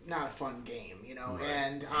a fun game, Right.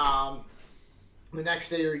 And the next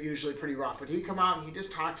day are usually pretty rough, but he'd come out and he'd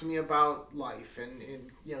just talk to me about life and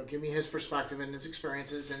give me his perspective and his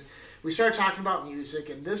experiences. And we started talking about music,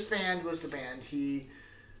 and this band was the band. He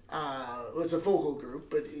was a vocal group,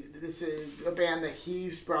 but it's a band that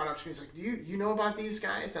he's brought up to me. He's like, you know about these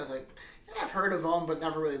guys? And I was like, yeah, I've heard of them, but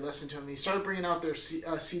never really listened to them. He started bringing out their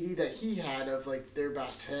CD that he had of like their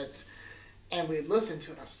best hits, and we'd listen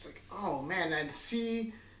to it. I was just like, oh man, I'd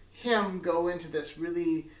see him go into this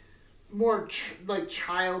really more like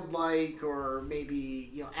childlike or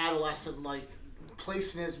maybe adolescent like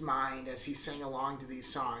place in his mind as he sang along to these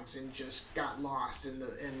songs, and just got lost in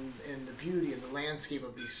the beauty and the landscape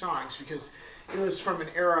of these songs, because it was from an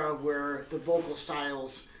era where the vocal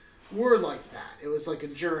styles were like that. It was like a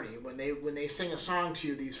journey. When they sang a song to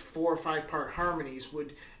you, these 4 or 5 part harmonies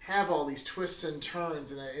would have all these twists and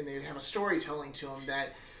turns, and they'd have a storytelling to them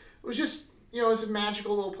that was just it was a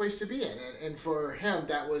magical little place to be in. And for him,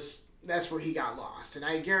 that's where he got lost. And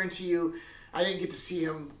I guarantee you, I didn't get to see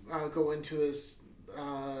him go into his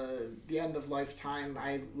the end of lifetime.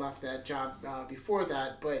 I left that job before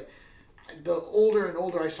that, but the older and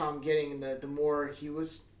older I saw him getting, and the more he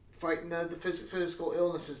was fighting the physical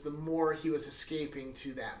illnesses, the more he was escaping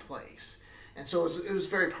to that place. And so it was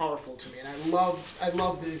very powerful to me, and I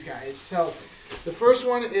love these guys. So the first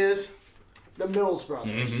one is the Mills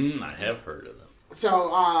Brothers. Mm-hmm. I have heard of them.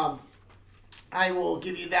 So I will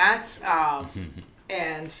give you that.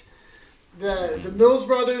 And the Mills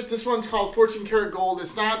Brothers, this one's called 14 Karat Gold.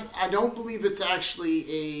 It's not, I don't believe it's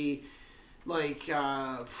actually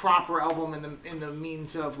a proper album in the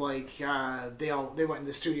means of like they went in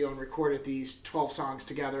the studio and recorded these 12 songs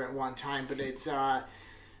together at one time, but it's a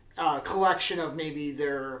collection of maybe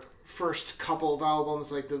their first couple of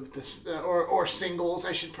albums, like or singles,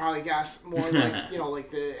 I should probably guess, more like like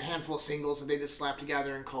the handful of singles that they just slapped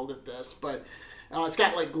together and called it this. But it's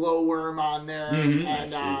got like Glowworm on there,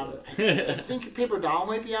 and I think Paper Doll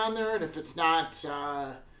might be on there, and if it's not,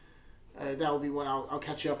 that will be one I'll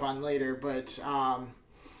catch you up on later. But I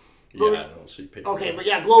don't see Paper Doll. Okay, but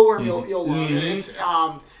yeah, Glowworm you'll love it. It's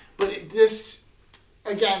this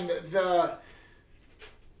again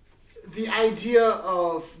the idea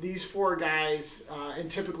of these four guys,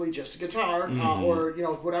 and typically just a guitar, or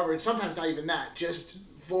whatever, and sometimes not even that, just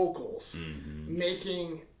vocals,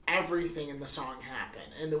 making everything in the song happen,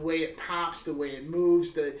 and the way it pops, the way it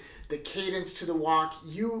moves, the cadence to the walk.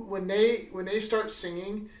 When they start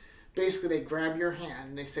singing, basically they grab your hand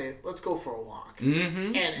and they say, "Let's go for a walk,"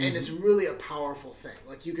 and it's really a powerful thing.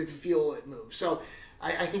 Like you could feel it move. So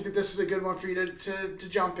I think that this is a good one for you to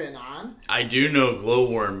jump in on. I do know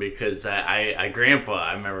Glowworm because I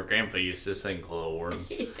remember Grandpa used to sing Glowworm.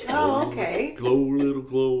 Oh, okay. Glow, little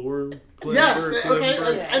glowworm. Yes,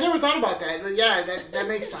 okay. I never thought about that, but yeah, that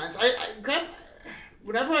makes sense. Grandpa,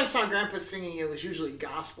 whenever I saw Grandpa singing, it was usually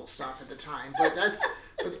gospel stuff at the time. But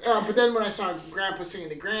then when I saw Grandpa singing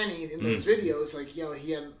to Granny in those videos, like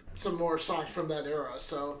he had some more songs from that era.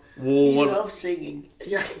 So he loved singing.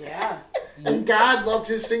 Yeah. And God loved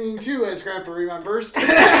his singing too, as Grandpa remembers.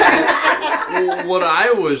 Well, what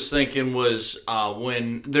I was thinking was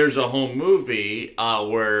when there's a home movie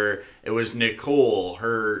where it was Nicole,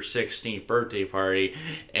 her 16th birthday party,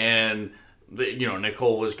 and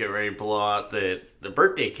Nicole was getting ready to blow out the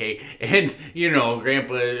birthday cake, and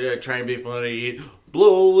Grandpa trying to be funny,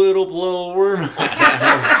 blow little glowworm.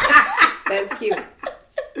 That's cute.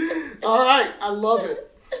 All right, I love it.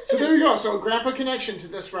 So there you go. So a Grandpa connection to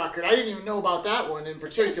this record. I didn't even know about that one in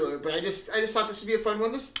particular, but I just thought this would be a fun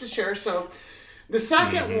one to share. So the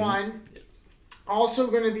second one, also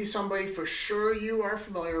going to be somebody for sure you are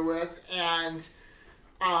familiar with, and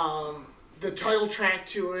the title track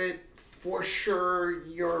to it, for sure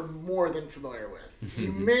you're more than familiar with.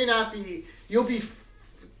 You may not be, you'll be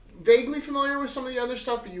vaguely familiar with some of the other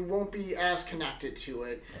stuff, but you won't be as connected to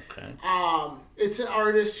it. Okay. It's an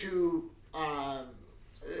artist who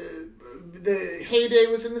the heyday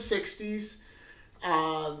was in the 60s.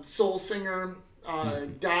 Soul singer,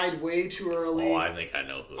 died way too early. Oh, I think I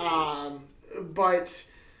know who it is. But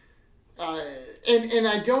and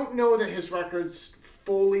I don't know that his records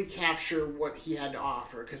fully capture what he had to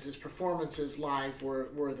offer, because his performances live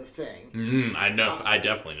were the thing. I know. I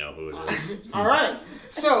definitely know who it is. All right.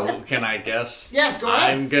 So can I guess? Yes, go ahead.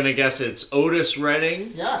 I'm gonna guess it's Otis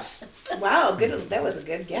Redding. Yes. Wow, good. That was a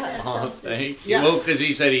good guess. Oh, thank you. Yes. Well, because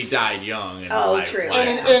he said he died young. True.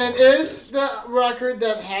 And it is the record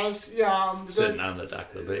that has sitting on the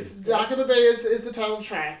Dock of the Bay. Dock of the Bay is the title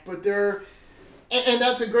track, but and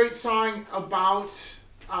that's a great song about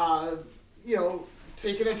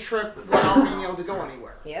taking a trip without being able to go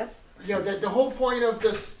anywhere. Yep. The whole point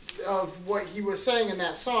of what he was saying in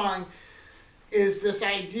that song is this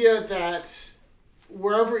idea that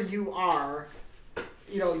wherever you are,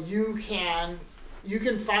 you can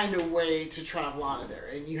find a way to travel out of there,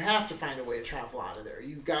 and you have to find a way to travel out of there.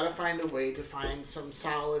 You've got to find a way to find some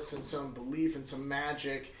solace and some belief and some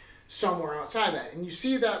magic somewhere outside that. And you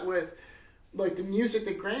see that with like the music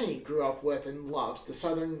that Granny grew up with and loves, the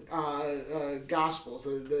Southern gospels,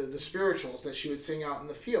 the spirituals that she would sing out in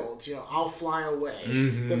the fields. I'll fly away,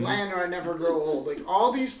 the land where I never grow old. Like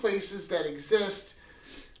all these places that exist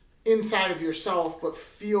inside of yourself, but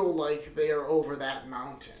feel like they are over that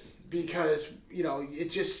mountain, because it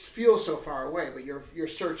just feels so far away. But you're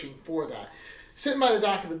searching for that. Sitting by the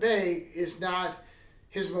Dock of the Bay is not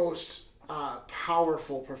his most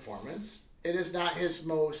powerful performance. It is not his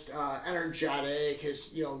most energetic,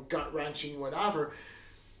 his gut-wrenching, whatever.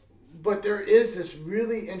 But there is this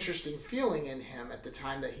really interesting feeling in him at the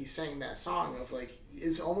time that he sang that song of like,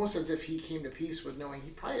 it's almost as if he came to peace with knowing he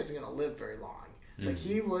probably isn't going to live very long. Like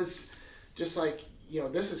he was just like,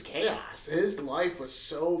 this is chaos. His life was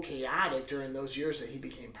so chaotic during those years that he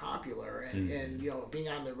became popular, and being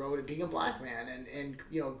on the road and being a black man and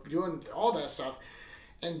doing all that stuff.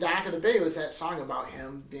 And Dock of the Bay was that song about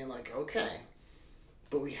him being like, okay,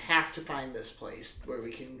 but we have to find this place where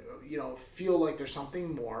we can, feel like there's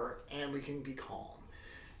something more and we can be calm.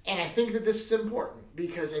 And I think that this is important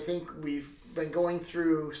because I think we've been going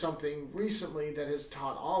through something recently that has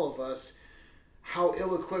taught all of us how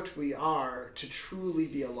ill-equipped we are to truly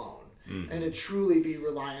be alone and to truly be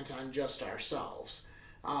reliant on just ourselves.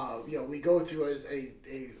 We go through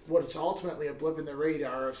a what is ultimately a blip in the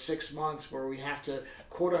radar of 6 months where we have to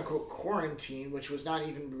quote-unquote quarantine, which was not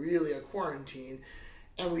even really a quarantine,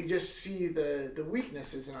 and we just see the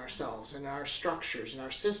weaknesses in ourselves and our structures and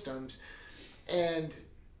our systems. And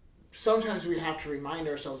sometimes we have to remind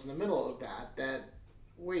ourselves in the middle of that,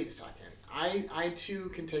 wait a second, I too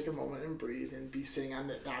can take a moment and breathe and be sitting on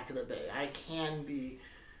the dock of the bay. I can be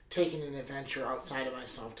taking an adventure outside of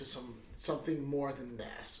myself to something more than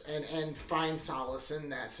this and find solace in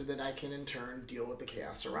that so that I can in turn deal with the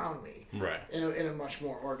chaos around me in a much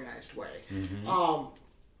more organized way.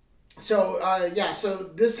 So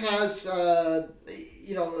this has,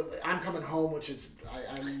 I'm Coming Home, which is,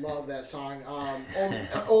 I love that song.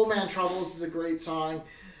 Old Man Troubles is a great song.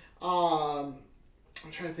 I'm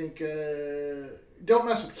trying to think, Don't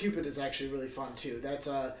Mess with Cupid is actually really fun too. That's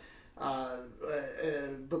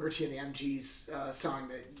Booker T and the MGs song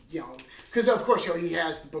that, because of course, he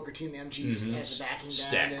has the Booker T and the MGs as a backing band.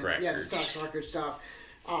 Stax Records. Yeah, the Stax Records stuff.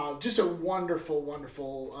 Just a wonderful,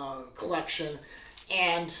 wonderful collection.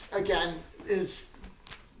 And again, is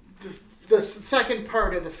the second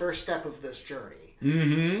part of the first step of this journey.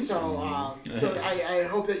 So I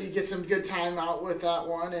hope that you get some good time out with that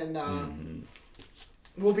one, and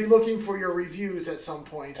we'll be looking for your reviews at some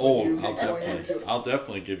point. I'll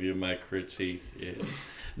definitely give you my critique. Yeah.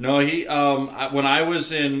 No, when I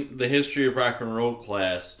was in the history of rock and roll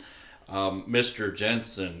class, Mr.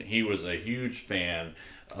 Jensen, he was a huge fan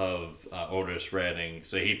of Otis Redding,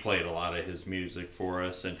 so he played a lot of his music for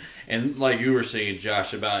us, and like you were saying,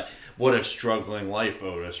 Josh, about what a struggling life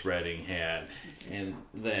Otis Redding had, and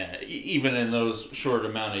that even in those short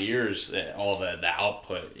amount of years, all the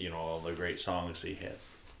output, all the great songs he had.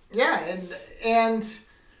 Yeah, and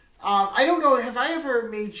I don't know, have I ever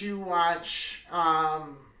made you watch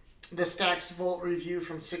the Stax Volt review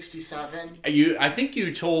from '67? I think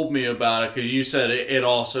you told me about it because you said it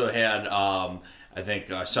also had. I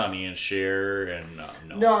think Sonny and Cher and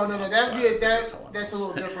no. That's a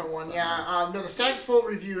little different one. Yeah, the Stax Volt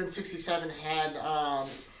review in '67 had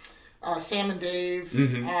Sam and Dave,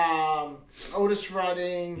 Otis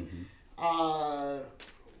Redding,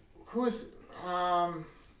 who was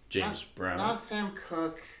James Brown, not Sam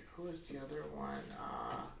Cooke. Who was the other one?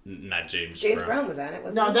 Not James Brown. James Brown was on it,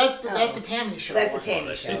 wasn't no, he? that's the Tammy Show. That's the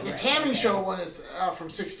Tammy Show. The Tammy Show one is from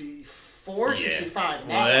 '64, '65.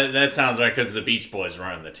 Well, that sounds right because the Beach Boys were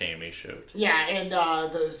on the Tammy Show too. Yeah, and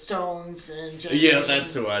the Stones and James Dean.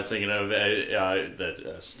 That's who I was thinking of.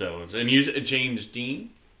 The Stones and James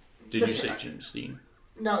Dean. Did you say James Dean?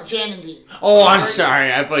 No, Jan and Dean. Oh, I'm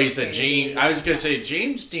sorry. I thought you said James. I was going to say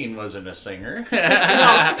James Dean wasn't a singer.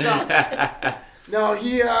 No,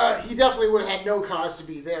 he definitely would have had no cause to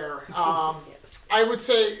be there. I would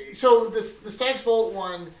say, so the Stax Volt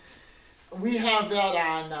one, we have that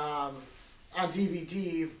on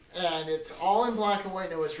DVD, and it's all in black and white,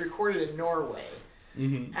 and it was recorded in Norway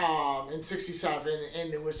in '67,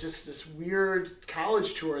 and it was just this weird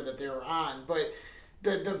college tour that they were on. But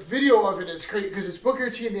the video of it is great because it's Booker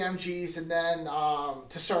T and the MGs, and then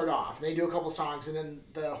to start off, and they do a couple songs, and then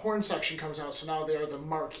the horn section comes out, so now they're the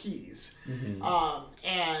Marquees.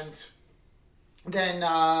 And then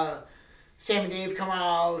Sam and Dave come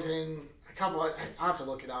out, and a couple. I have to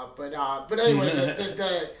look it up, but anyway,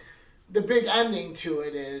 the big ending to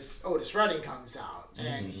it is Otis Redding comes out,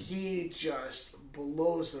 and he just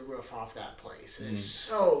blows the roof off that place. It's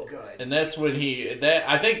so good. And that's when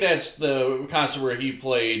I think that's the concert where he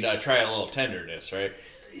played Try a Little Tenderness, right?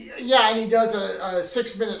 Yeah, and he does a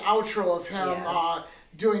 6-minute outro of him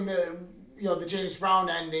doing the James Brown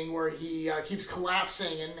ending where he keeps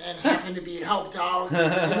collapsing and having to be helped out,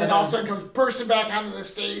 and then all of a sudden comes bursting back onto the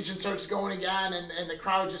stage and starts going again, and the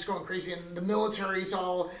crowd just going crazy, and the military's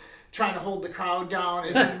all trying to hold the crowd down.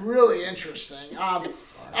 It's really interesting.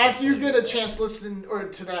 After you get a chance to listen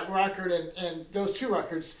to that record and those two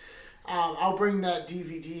records, I'll bring that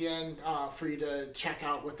DVD in for you to check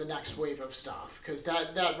out with the next wave of stuff, because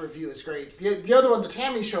that review is great. The other one, the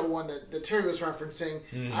Tammy Show one that Terry was referencing,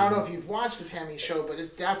 I don't know if you've watched the Tammy Show, but it's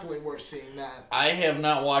definitely worth seeing that. I have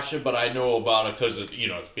not watched it, but I know about it because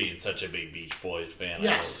it's being such a big Beach Boys fan.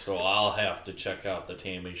 Yes. So I'll have to check out the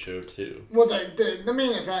Tammy Show too. Well, the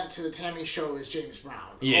main event to the Tammy Show is James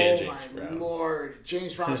Brown. Yeah, oh James my Brown. Lord,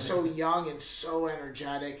 James Brown is so young and so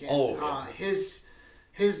energetic, and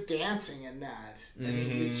his dancing in that, I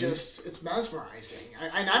mean, it's mesmerizing.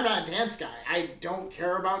 I'm not a dance guy. I don't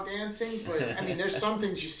care about dancing, but I mean, there's some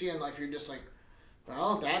things you see in life you're just like,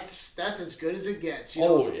 well, that's as good as it gets.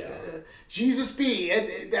 Jesus be,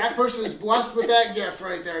 that person is blessed with that gift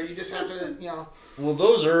right there. You just have to, Well,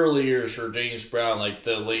 those early years for James Brown, like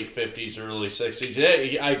the late 50s, early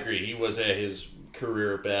 60s, I agree. He was at his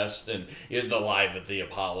career best, and the Live at the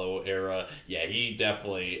Apollo era, he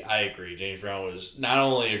definitely, I agree, James Brown was not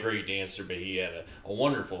only a great dancer, but he had a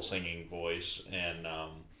wonderful singing voice. And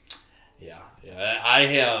I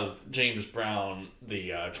have James Brown,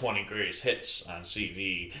 the 20 Greatest Hits on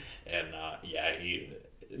CD, and he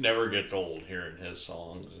never gets old hearing his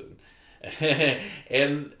songs.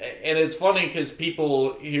 And it's funny because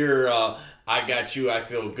people hear I Got You, I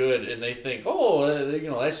Feel Good, and they think,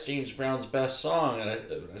 that's James Brown's best song. And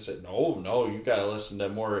I said, no, you got to listen to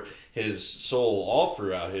more his soul all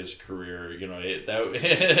throughout his career.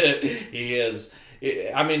 He has.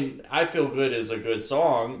 I mean, I Feel Good is a good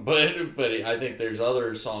song, but I think there's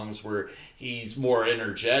other songs where he's more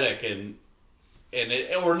energetic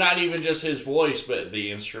or not even just his voice, but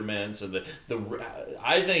the instruments and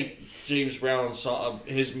I think James Brown's song,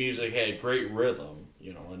 his music had great rhythm,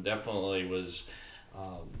 and definitely was,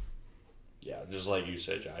 just like you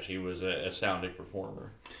said, Josh, he was a astounding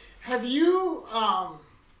performer. Have you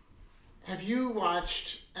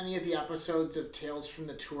watched any of the episodes of Tales from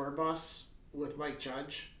the Tour Bus with Mike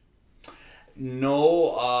Judge?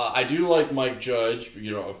 No, I do like Mike Judge,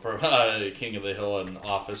 for King of the Hill and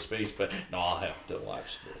Office Space, but no, I'll have to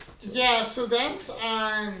watch that. Yeah, so that's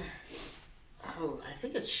on, I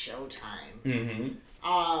think it's Showtime.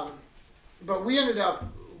 Mm-hmm. But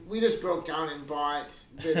we just broke down and bought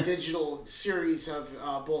the digital series of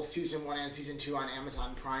both season 1 and season 2 on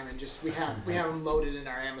Amazon Prime, and just we have them loaded in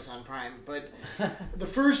our Amazon Prime. But the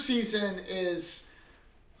first season is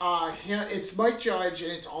it's Mike Judge,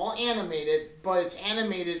 and it's all animated, but it's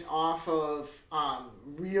animated off of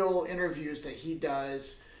real interviews that he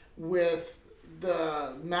does with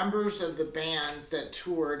the members of the bands that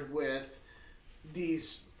toured with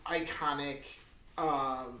these iconic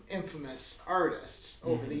infamous artists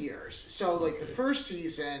over the years. So like the first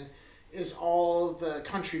season is all the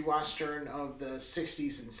country western of the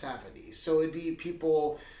 60s and 70s. So it'd be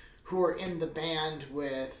people who are in the band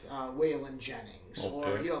with Waylon Jennings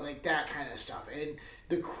or like that kind of stuff, and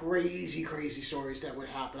the crazy stories that would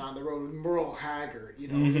happen on the road with Merle Haggard, the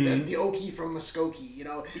Okie from Muskogee,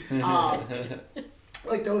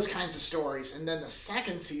 like those kinds of stories. And then the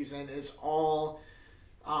second season is all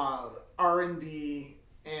R&B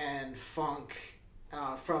and funk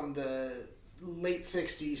from the late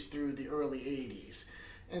 60s through the early 80s.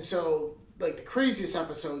 And so like the craziest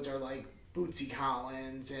episodes are like Bootsy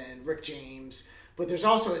Collins and Rick James, but there's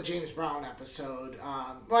also a James Brown episode.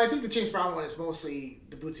 I think the James Brown one is mostly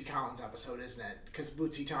the Bootsy Collins episode, isn't it? Because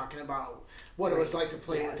Bootsy talking about what it was like to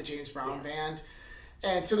play with the James Brown band.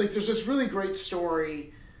 And so like there's this really great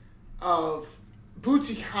story of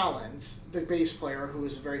Bootsy Collins, the bass player, who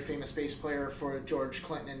was a very famous bass player for George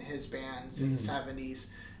Clinton and his bands in the 70s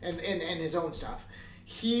and his own stuff.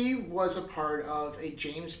 He was a part of a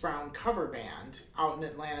James Brown cover band out in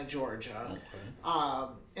Atlanta, Georgia,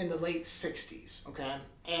 in the late 60s,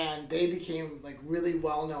 And they became like really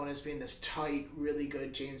well known as being this tight, really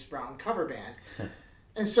good James Brown cover band.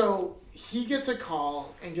 And so he gets a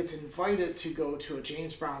call and gets invited to go to a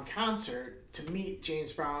James Brown concert to meet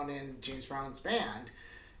James Brown and James Brown's band.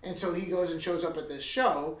 And so he goes and shows up at this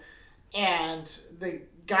show, and the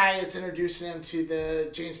guy is introducing him to the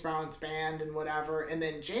James Brown's band and whatever, and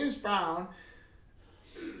then James Brown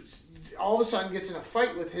all of a sudden gets in a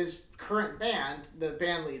fight with his current band, the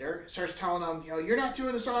band leader, starts telling him, you're not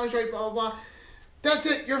doing the songs right, blah, blah, blah. That's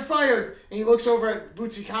it, you're fired. And he looks over at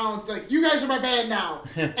Bootsy Collins like, you guys are my band now.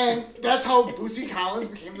 And that's how Bootsy Collins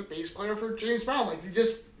became the bass player for James Brown. Like, he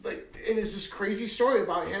just, like, it is this crazy story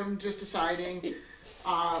about him just deciding,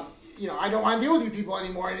 I don't want to deal with you people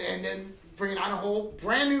anymore, and then bringing on a whole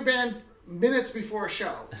brand new band minutes before a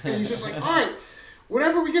show. And he's just like, all right,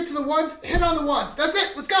 whenever we get to the ones, hit on the ones. That's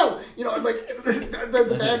it, let's go. Like,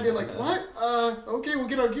 the band being like, what? Okay, we'll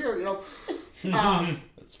get our gear,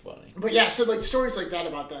 That's funny. But yeah, so like stories like that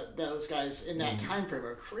about those guys in that time frame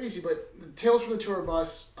are crazy. But Tales from the Tour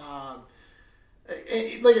Bus,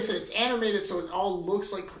 like I said, it's animated, so it all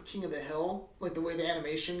looks like King of the Hill, like the way the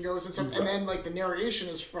animation goes and stuff. Right. And then like the narration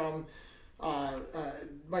is from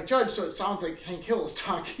Mike Judge, so it sounds like Hank Hill is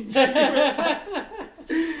talking to him.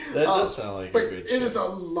 That does sound like a good show. It is a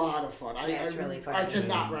lot of fun. It's really fun. I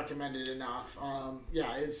cannot recommend it enough.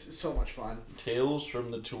 Yeah, it's so much fun. Tales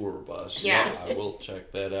from the Tour Bus. Yeah. I will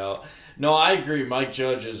check that out. No, I agree. Mike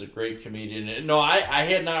Judge is a great comedian. No, I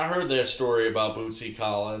had not heard that story about Bootsy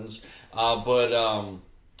Collins. But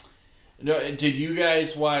no, did you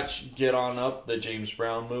guys watch Get On Up, the James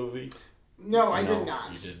Brown movie? No, I did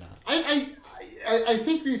not. You did not. I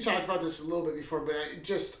think we've talked about this a little bit before, but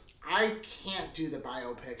I can't do the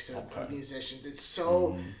biopics of musicians. It's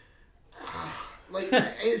so like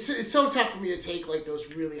it's so tough for me to take like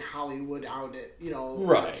those really Hollywood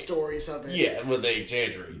stories of it. Yeah, where they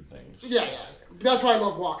exaggerate things. Yeah. That's why I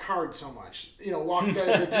love Walk Hard so much.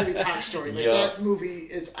 The Dewey Cox story. Like that movie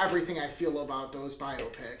is everything I feel about those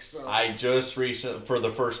biopics. So I just recently, for the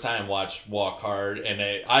first time, watched Walk Hard, and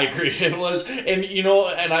I agree it was. And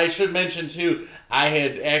and I should mention too, I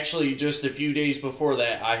had actually just a few days before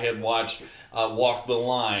that I had watched Walk the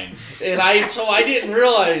Line, and I didn't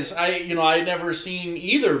realize I'd never seen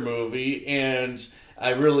either movie, and I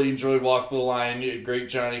really enjoyed Walk the Line, great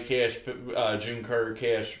Johnny Cash, June Carter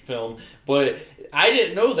Cash film, but I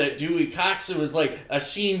didn't know that Dewey Cox was like a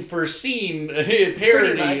scene-for-scene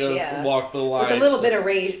parody of Walk the Line. With a little bit of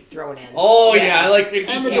Ray thrown in. Oh, yeah. Like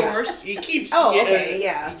and the doors. He keeps... He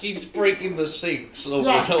keeps breaking the sinks over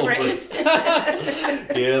and over. Right.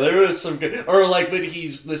 Yeah, there was some good... Or like when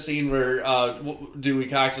he's the scene where Dewey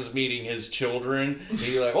Cox is meeting his children, and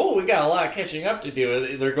he's like, we got a lot of catching up to do.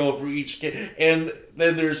 And they're going through each kid. And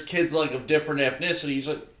then there's kids like of different ethnicities.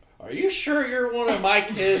 Like, are you sure you're one of my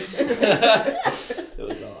kids? It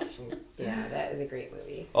was awesome. Yeah, that is a great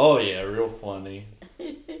movie. Oh yeah, real funny.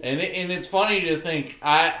 And it's funny to think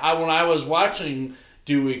I when I was watching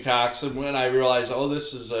Dewey Cox and when I realized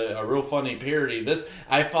this is a real funny parody,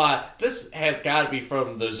 I thought this has got to be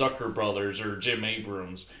from the Zucker brothers or Jim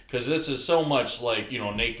Abrams, because this is so much like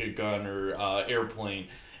Naked Gun or Airplane.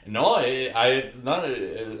 No, I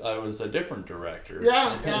was a different director.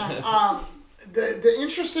 Yeah. The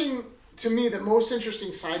interesting, to me, the most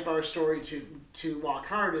interesting sidebar story to Walk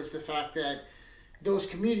Hard is the fact that those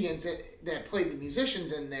comedians that played the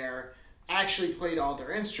musicians in there actually played all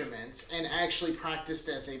their instruments and actually practiced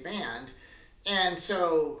as a band. And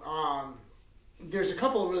so there's a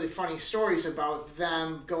couple of really funny stories about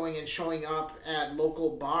them going and showing up at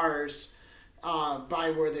local bars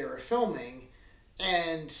by where they were filming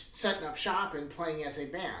and setting up shop and playing as a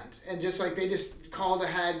band. And just like they just called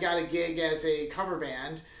ahead, got a gig as a cover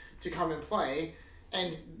band to come and play.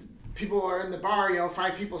 And people are in the bar,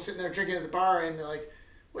 5 people sitting there drinking at the bar, and they're like,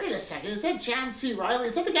 wait a second, is that John C. Reilly?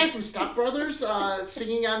 Is that the guy from Step Brothers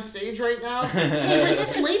singing on stage right now? Hey, wait,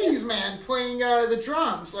 that's Ladies Man playing the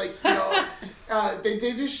drums. Like, they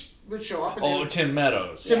just would show up. And Tim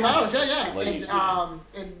Meadows. Tim Meadows, yeah.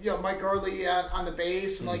 And Mike Gurley on the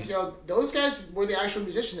bass, and those guys were the actual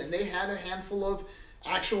musicians, and they had a handful of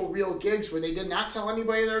actual real gigs where they did not tell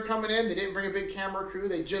anybody they were coming in. They didn't bring a big camera crew.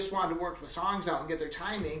 They just wanted to work the songs out and get their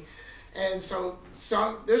timing. And so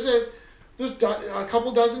there's a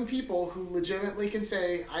couple dozen people who legitimately can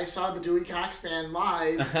say, I saw the Dewey Cox Band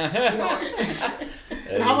live. And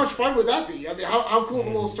how much fun would that be? I mean, how cool of a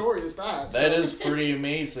little story is that? That is pretty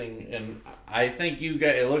amazing. And I think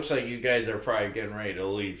it looks like you guys are probably getting ready to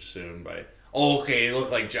leave soon. Okay, it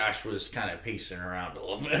looked like Josh was kind of pacing around a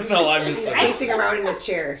little bit. No, I'm just pacing around in his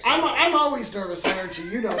chair. So. I'm always nervous energy.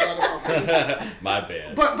 You know that about me. My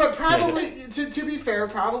bad. But probably, to be fair,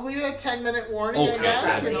 probably a 10-minute warning, I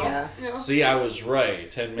guess. Probably, yeah. See, I was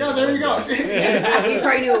right. 10 minutes. Yeah, there you go. You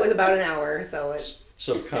probably knew it was about an hour, so it's...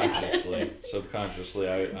 Subconsciously,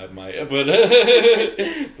 I might. But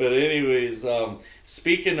anyways,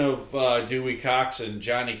 speaking of Dewey Cox and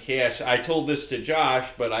Johnny Cash, I told this to Josh,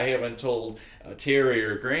 but I haven't told Terry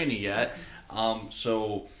or Granny yet.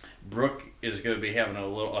 So Brooke is going to be having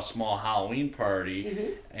a small Halloween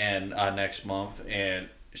party and next month, and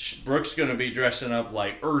Brooke's going to be dressing up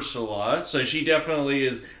like Ursula, so she definitely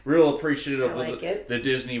is real appreciative of the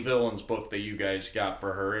Disney Villains book that you guys got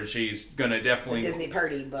for her, and she's going to definitely... The Disney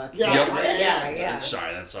Party book. Yeah.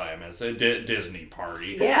 Sorry, that's what I meant. It's a Disney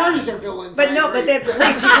Party. Yeah. Parties are villains. But that's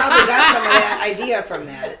great. She probably got some of that idea from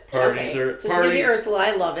that. Parties are... So she's going to be Ursula.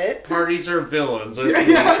 I love it. Parties are villains.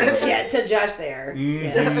 Yeah, to Josh there.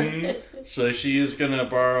 Mm-hmm. So she is gonna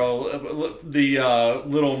borrow the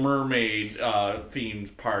Little Mermaid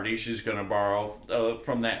themed party. She's gonna borrow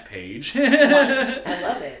from that page. Nice. I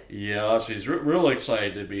love it. Yeah, she's real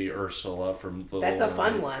excited to be Ursula from the. That's a Little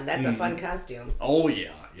fun Mermaid. one. That's a fun costume. Oh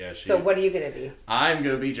yeah. So what are you gonna be? I'm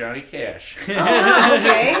gonna be Johnny Cash. Oh,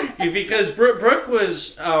 okay. Because Brooke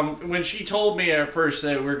was when she told me at first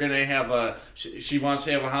that we're gonna have she wants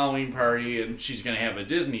to have a Halloween party and she's gonna have a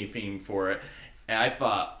Disney theme for it, and I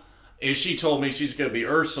thought if she told me she's gonna be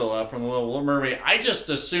Ursula from the Little Mermaid, I just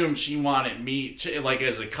assumed she wanted me like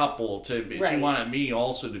as a couple to. Right. She wanted me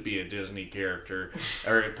also to be a Disney character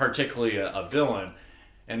or particularly a villain,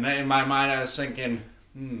 and then in my mind I was thinking.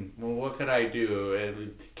 Well, what could I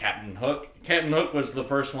do? Captain Hook. Captain Hook was the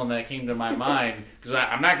first one that came to my mind because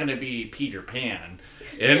I'm not going to be Peter Pan.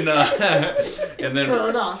 And and then fair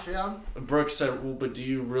enough, yeah. Brooke said, "Well, but do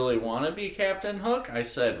you really want to be Captain Hook?" I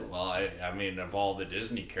said, "Well, I mean, of all the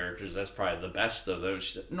Disney characters, that's probably the best of those."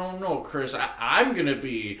 She said, "No, Chris, I'm going to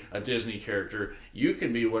be a Disney character. You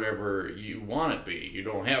can be whatever you want to be. You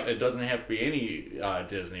don't have. It doesn't have to be any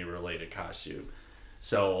Disney related costume."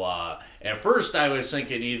 So at first I was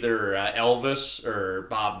thinking either Elvis or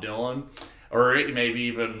Bob Dylan or maybe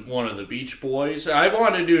even one of the Beach Boys. I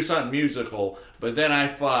wanted to do something musical, but then I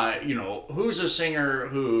thought, who's a singer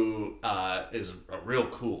who is a real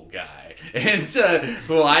cool guy? And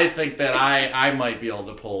who I think that I might be able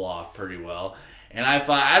to pull off pretty well. And I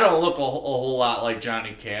thought, I don't look a whole lot like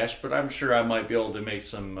Johnny Cash, but I'm sure I might be able to make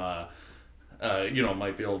some... might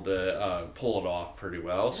be able to pull it off pretty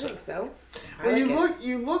well. I think so. Well,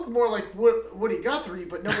 you look more like Woody Guthrie,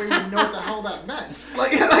 but nobody even know what the hell that meant.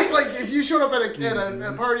 Like if you showed up at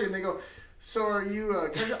a party and they go, "So are you?"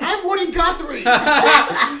 I'm Woody Guthrie. Well,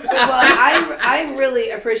 I'm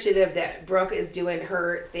really appreciative that Brooke is doing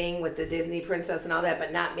her thing with the Disney princess and all that,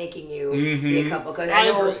 but not making you be a couple. Because I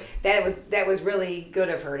know that was really good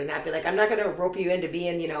of her to not be like, I'm not going to rope you into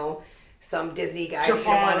being, some Disney guy Jafar. that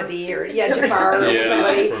you don't want to be, or Jafar or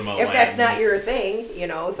somebody. From If that's not your thing,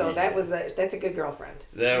 so that's a good girlfriend.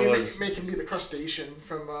 Making me the crustacean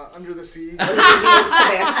from Under the Sea.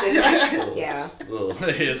 Sebastian. Yeah.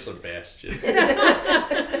 It's Sebastian.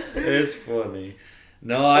 It's funny.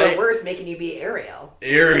 No, Or worse, making you be Ariel.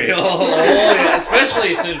 Ariel,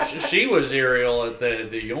 especially since she was Ariel at the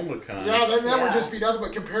YomaCon. Yeah, then that would just be nothing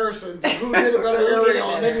but comparisons of who did a better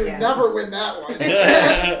Ariel, and then you'd never win that one.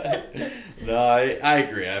 No, I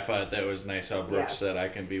agree. I thought that was nice how Brooke said I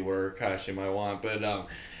can be whatever costume I want, but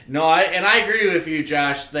no, I agree with you,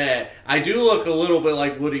 Josh, that I do look a little bit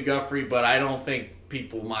like Woody Guthrie, but I don't think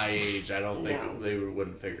people my age, I don't think they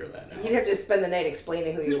wouldn't figure that out. You'd have to spend the night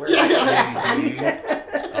explaining who you were. A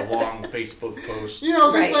long Facebook post.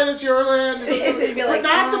 This land is your land. They'd be like, but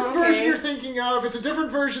not the version you're thinking of. It's a different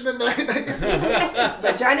version than that.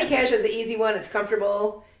 But Johnny Cash is the easy one. It's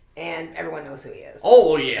comfortable, and everyone knows who he is.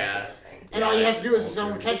 Oh, yeah. And all you have to do is his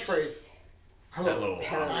own catchphrase. Hello.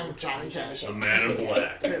 I'm Johnny Cash. The man in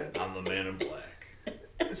black. I'm the man in black.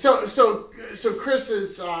 So Chris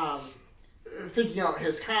is thinking out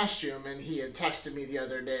his costume, and he had texted me the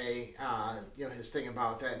other day, his thing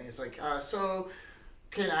about that, and he's like, so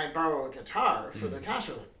can I borrow a guitar for the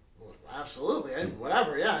costume? I'm like, well, absolutely,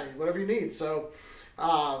 whatever you need. So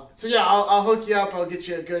I'll hook you up. I'll get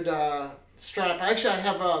you a good strap. Actually, I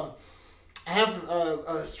have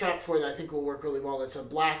a strap for that I think will work really well. It's a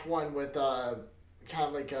black one with kind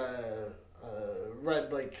of like a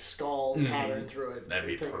red skull pattern through it. That'd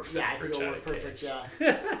be perfect. Yeah, I think it'll work perfect. Yeah.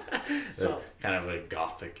 So kind of a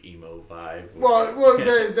gothic emo vibe. Well,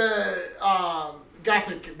 the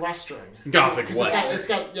gothic western. Gothic western. It's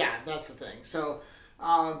got that's the thing. So.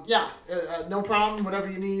 No problem. Whatever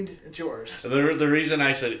you need, it's yours. The reason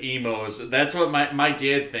I said emo is that's what my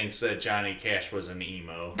dad thinks that Johnny Cash was an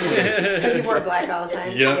emo. Because he wore black all the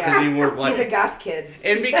time. Yeah, because he wore black. He's a goth kid.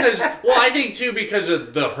 And because, I think too because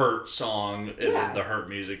of the Hurt song, the Hurt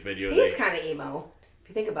music video. He's kind of emo. If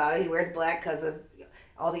you think about it, he wears black because of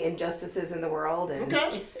all the injustices in the world, and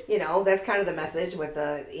that's kind of the message with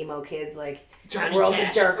the emo kids, like Johnny the world's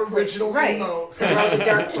Cash, a dark original right. emo. The world's a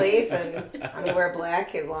dark place, and I'm gonna wear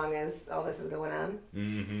black as long as all this is going on.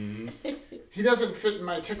 Mm-hmm. He doesn't fit in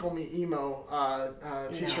my Tickle Me Emo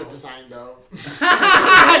t-shirt design though.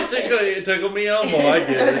 Tickle me Elmo, I get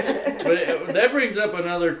it. But that brings up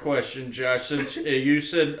another question, Josh. Since you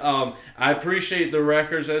said I appreciate the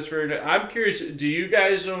records, that's very. I'm curious. Do you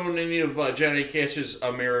guys own any of Johnny Cash's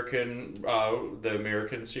the American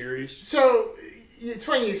series? So it's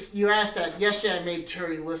funny you asked that. Yesterday I made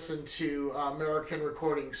Terry listen to American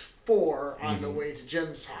Recordings 4 on the way to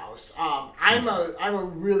Jim's house. I'm a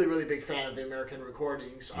really, really big fan of the American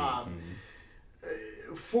Recordings.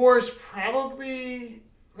 4 is probably...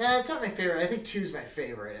 No, it's not my favorite. I think 2 is my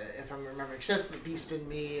favorite, if I'm remembering. Because that's The Beast in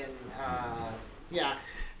Me, and yeah.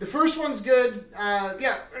 The first one's good.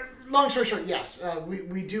 Yeah, long story short, yes.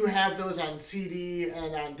 We do have those on CD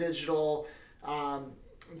and on digital.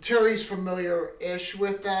 Terry's familiar-ish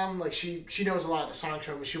with them. Like, she knows a lot of the songs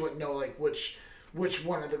from them, but she wouldn't know, like, which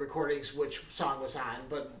one of the recordings, which song was on.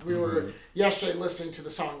 But we were yesterday listening to the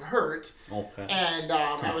song Hurt. Okay. And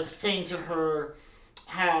I was saying to her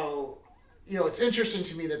how, it's interesting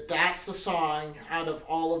to me that that's the song out of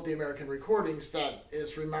all of the American recordings that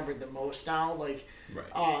is remembered the most now. Like,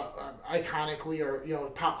 iconically or,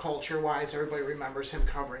 pop culture-wise, everybody remembers him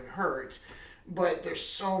covering Hurt. But there's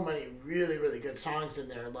so many really, really good songs in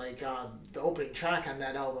there. Like, the opening track on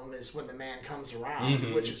that album is When the Man Comes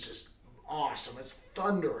Around, which is just awesome. It's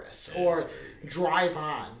thunderous. Or Drive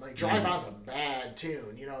On. Like, Drive On's a bad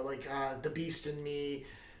tune. Like The Beast in Me.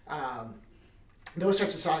 Those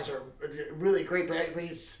types of songs are really great, but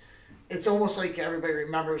it's almost like everybody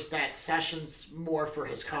remembers that sessions more for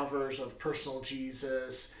his covers of Personal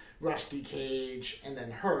Jesus, Rusty Cage, and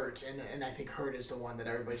then Hurt. And I think Hurt is the one that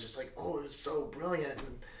everybody's just like, oh, it's so brilliant.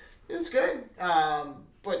 And it was good.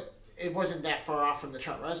 But it wasn't that far off from the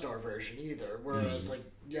Trent Reznor version either, whereas like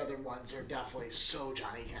the other ones are definitely so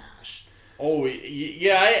Johnny Cash. Oh,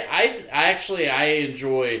 yeah, I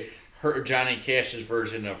enjoy Johnny Cash's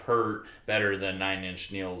version of Hurt better than 9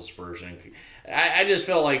 Inch Nails' version. I just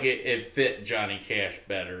felt like it fit Johnny Cash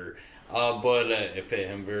better, but it fit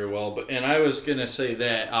him very well. And I was going to say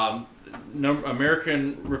that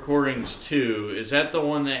American Recordings 2, is that the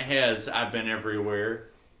one that has I've Been Everywhere?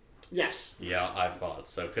 Yes. Yeah, I thought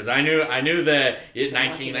so. Because I knew that in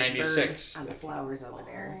 1996. On the flowers over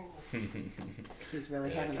there. He's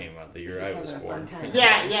really having came out the year I was born.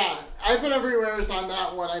 Yeah. I've Been Everywhere is on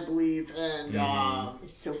that one, I believe, and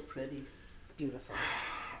it's so pretty, beautiful.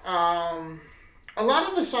 A lot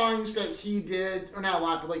of the songs that he did, or not a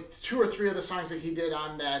lot, but like 2 or 3 of the songs that he did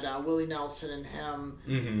on that Willie Nelson and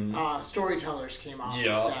him Storytellers came off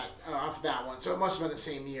of that one, so it must have been the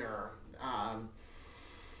same year,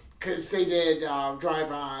 because they did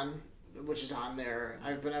Drive On, which is on there.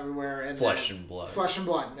 I've Been Everywhere, and Flesh and Blood. Flesh and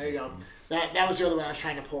Blood. There you go. That was the other one I was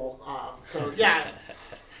trying to pull. So yeah.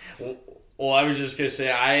 Well, I was just gonna say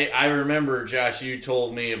I remember, Josh, you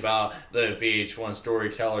told me about the VH1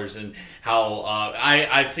 Storytellers and how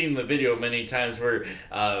I've seen the video many times where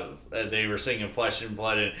they were singing Flesh and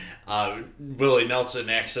Blood and Willie Nelson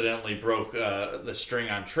accidentally broke the string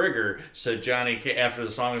on Trigger. So Johnny, after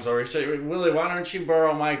the song was over, he said, "Willie, why don't you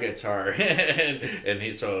borrow my guitar?" and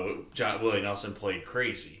Willie Nelson played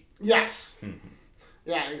Crazy. Yes.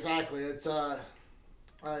 Yeah, exactly. It's a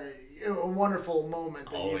wonderful moment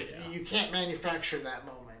that you can't manufacture that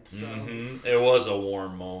moment. So it was a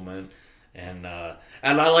warm moment, and I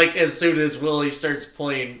like as soon as Willie starts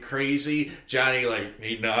playing Crazy, Johnny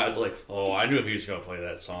he nods like, oh, I knew he was gonna play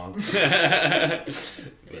that song.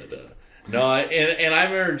 But no, and I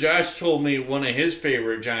remember Josh told me one of his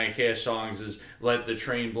favorite Johnny Cash songs is "Let the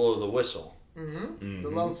Train Blow the Whistle." The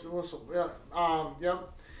Lonesome Whistle. Yeah. Yep.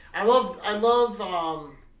 I love.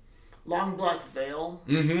 Long Black Veil.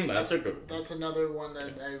 That's a good one. That's another one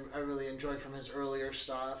that I really enjoy from his earlier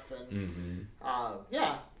stuff. And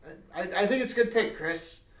I think it's a good pick,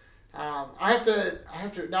 Chris. I have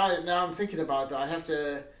to now I'm thinking about it, though. I have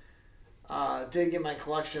to dig in my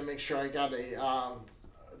collection and make sure I got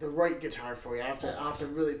the right guitar for you. I'll have to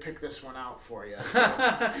really pick this one out for you.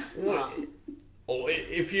 So,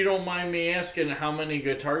 if you don't mind me asking, how many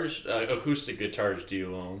guitars, acoustic guitars, do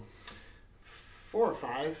you own? 4 or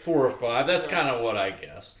 5. 4 or 5. That's kind of what I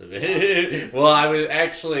guessed. Well, I was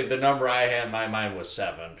actually, the number I had in my mind was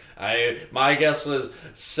 7. My guess was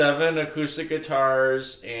 7 acoustic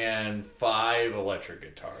guitars and 5 electric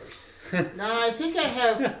guitars. No, I think I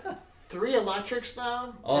have 3 electrics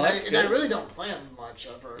now. Oh, that's good. And I really don't play them much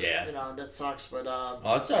ever. Yeah. That sucks, but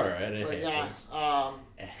it's all right. But yeah,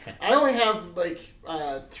 I only have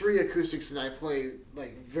 3 acoustics that I play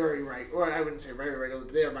very or I wouldn't say very regular,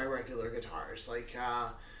 but they are my regular guitars.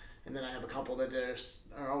 And then I have a couple that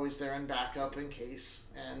are always there in backup in case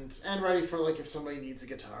and ready for if somebody needs a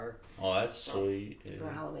guitar. Oh, that's sweet. For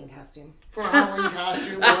a Halloween costume. For a Halloween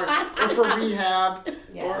costume or for rehab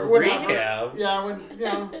or whatever. Rehab. Yeah,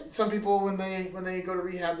 when some people when they go to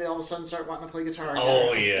rehab, they all of a sudden start wanting to play guitar.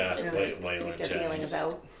 Oh yeah, Waylon Jennings. Their feelings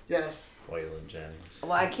out. Yes. Waylon Jennings.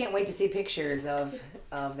 Well, I can't wait to see pictures of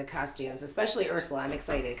the costumes, especially Ursula. I'm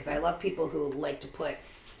excited because I love people who like to put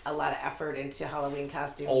a lot of effort into Halloween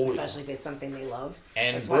costumes, especially if it's something they love.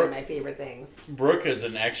 And it's one of my favorite things. Brooke is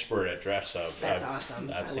an expert at dress up. That's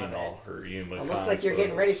awesome. I've seen all her Yuma. It looks like you're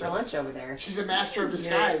getting ready for lunch over there. She's a master of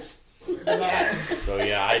disguise. So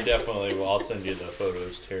yeah, I definitely will. I'll send you the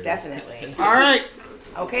photos, Terry. Definitely. All right.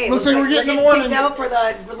 Okay. Looks like we're getting the morning. Kicked out for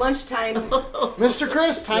the lunchtime. Mr.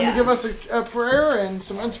 Chris, time to give us a prayer and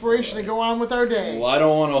some inspiration to go on with our day. Well, I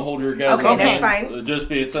don't want to hold your guys. Okay, that's fine. Just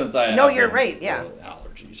since I No, have you're right. Yeah.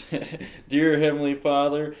 Allergies. Dear Heavenly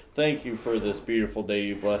Father, thank you for this beautiful day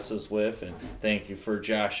you bless us with, and thank you for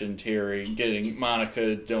Josh and Terry getting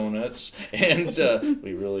Monica donuts, and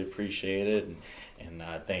we really appreciate it. And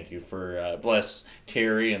thank you for bless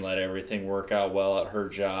Terry and let everything work out well at her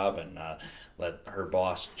job, and let her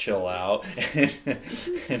boss chill out.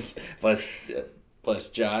 And bless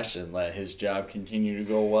Josh and let his job continue to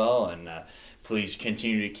go well. And please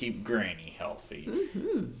continue to keep Granny healthy.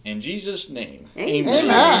 Mm-hmm. In Jesus' name. Amen.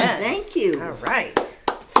 Amen. Thank you. All right.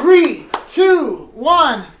 3, 2,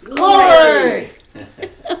 1. Glory!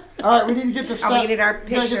 All right, we need to get the stacked. We need our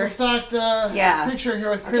picture. Get the stacked picture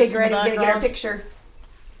here with Chris Okay, Granny, in the we gotta get our picture.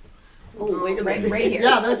 Oh, wait a minute. Right here.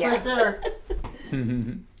 Yeah, that's right there.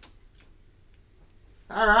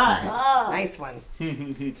 All right. Ah, Nice one.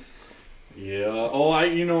 Yeah.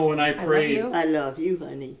 Oh, when I prayed, you. I love you,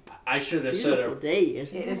 honey. I should have said Beautiful day,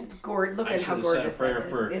 isn't It it? is gorgeous. Look I at how should have said a gorgeous prayer that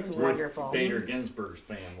for is. It's Ruth wonderful. Bader Ginsburg's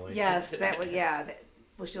family. Yes, that was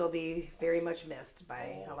well, she'll be very much missed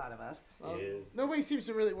by a lot of us. Well, nobody seems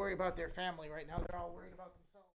to really worry about their family right now. They're all worried about themselves.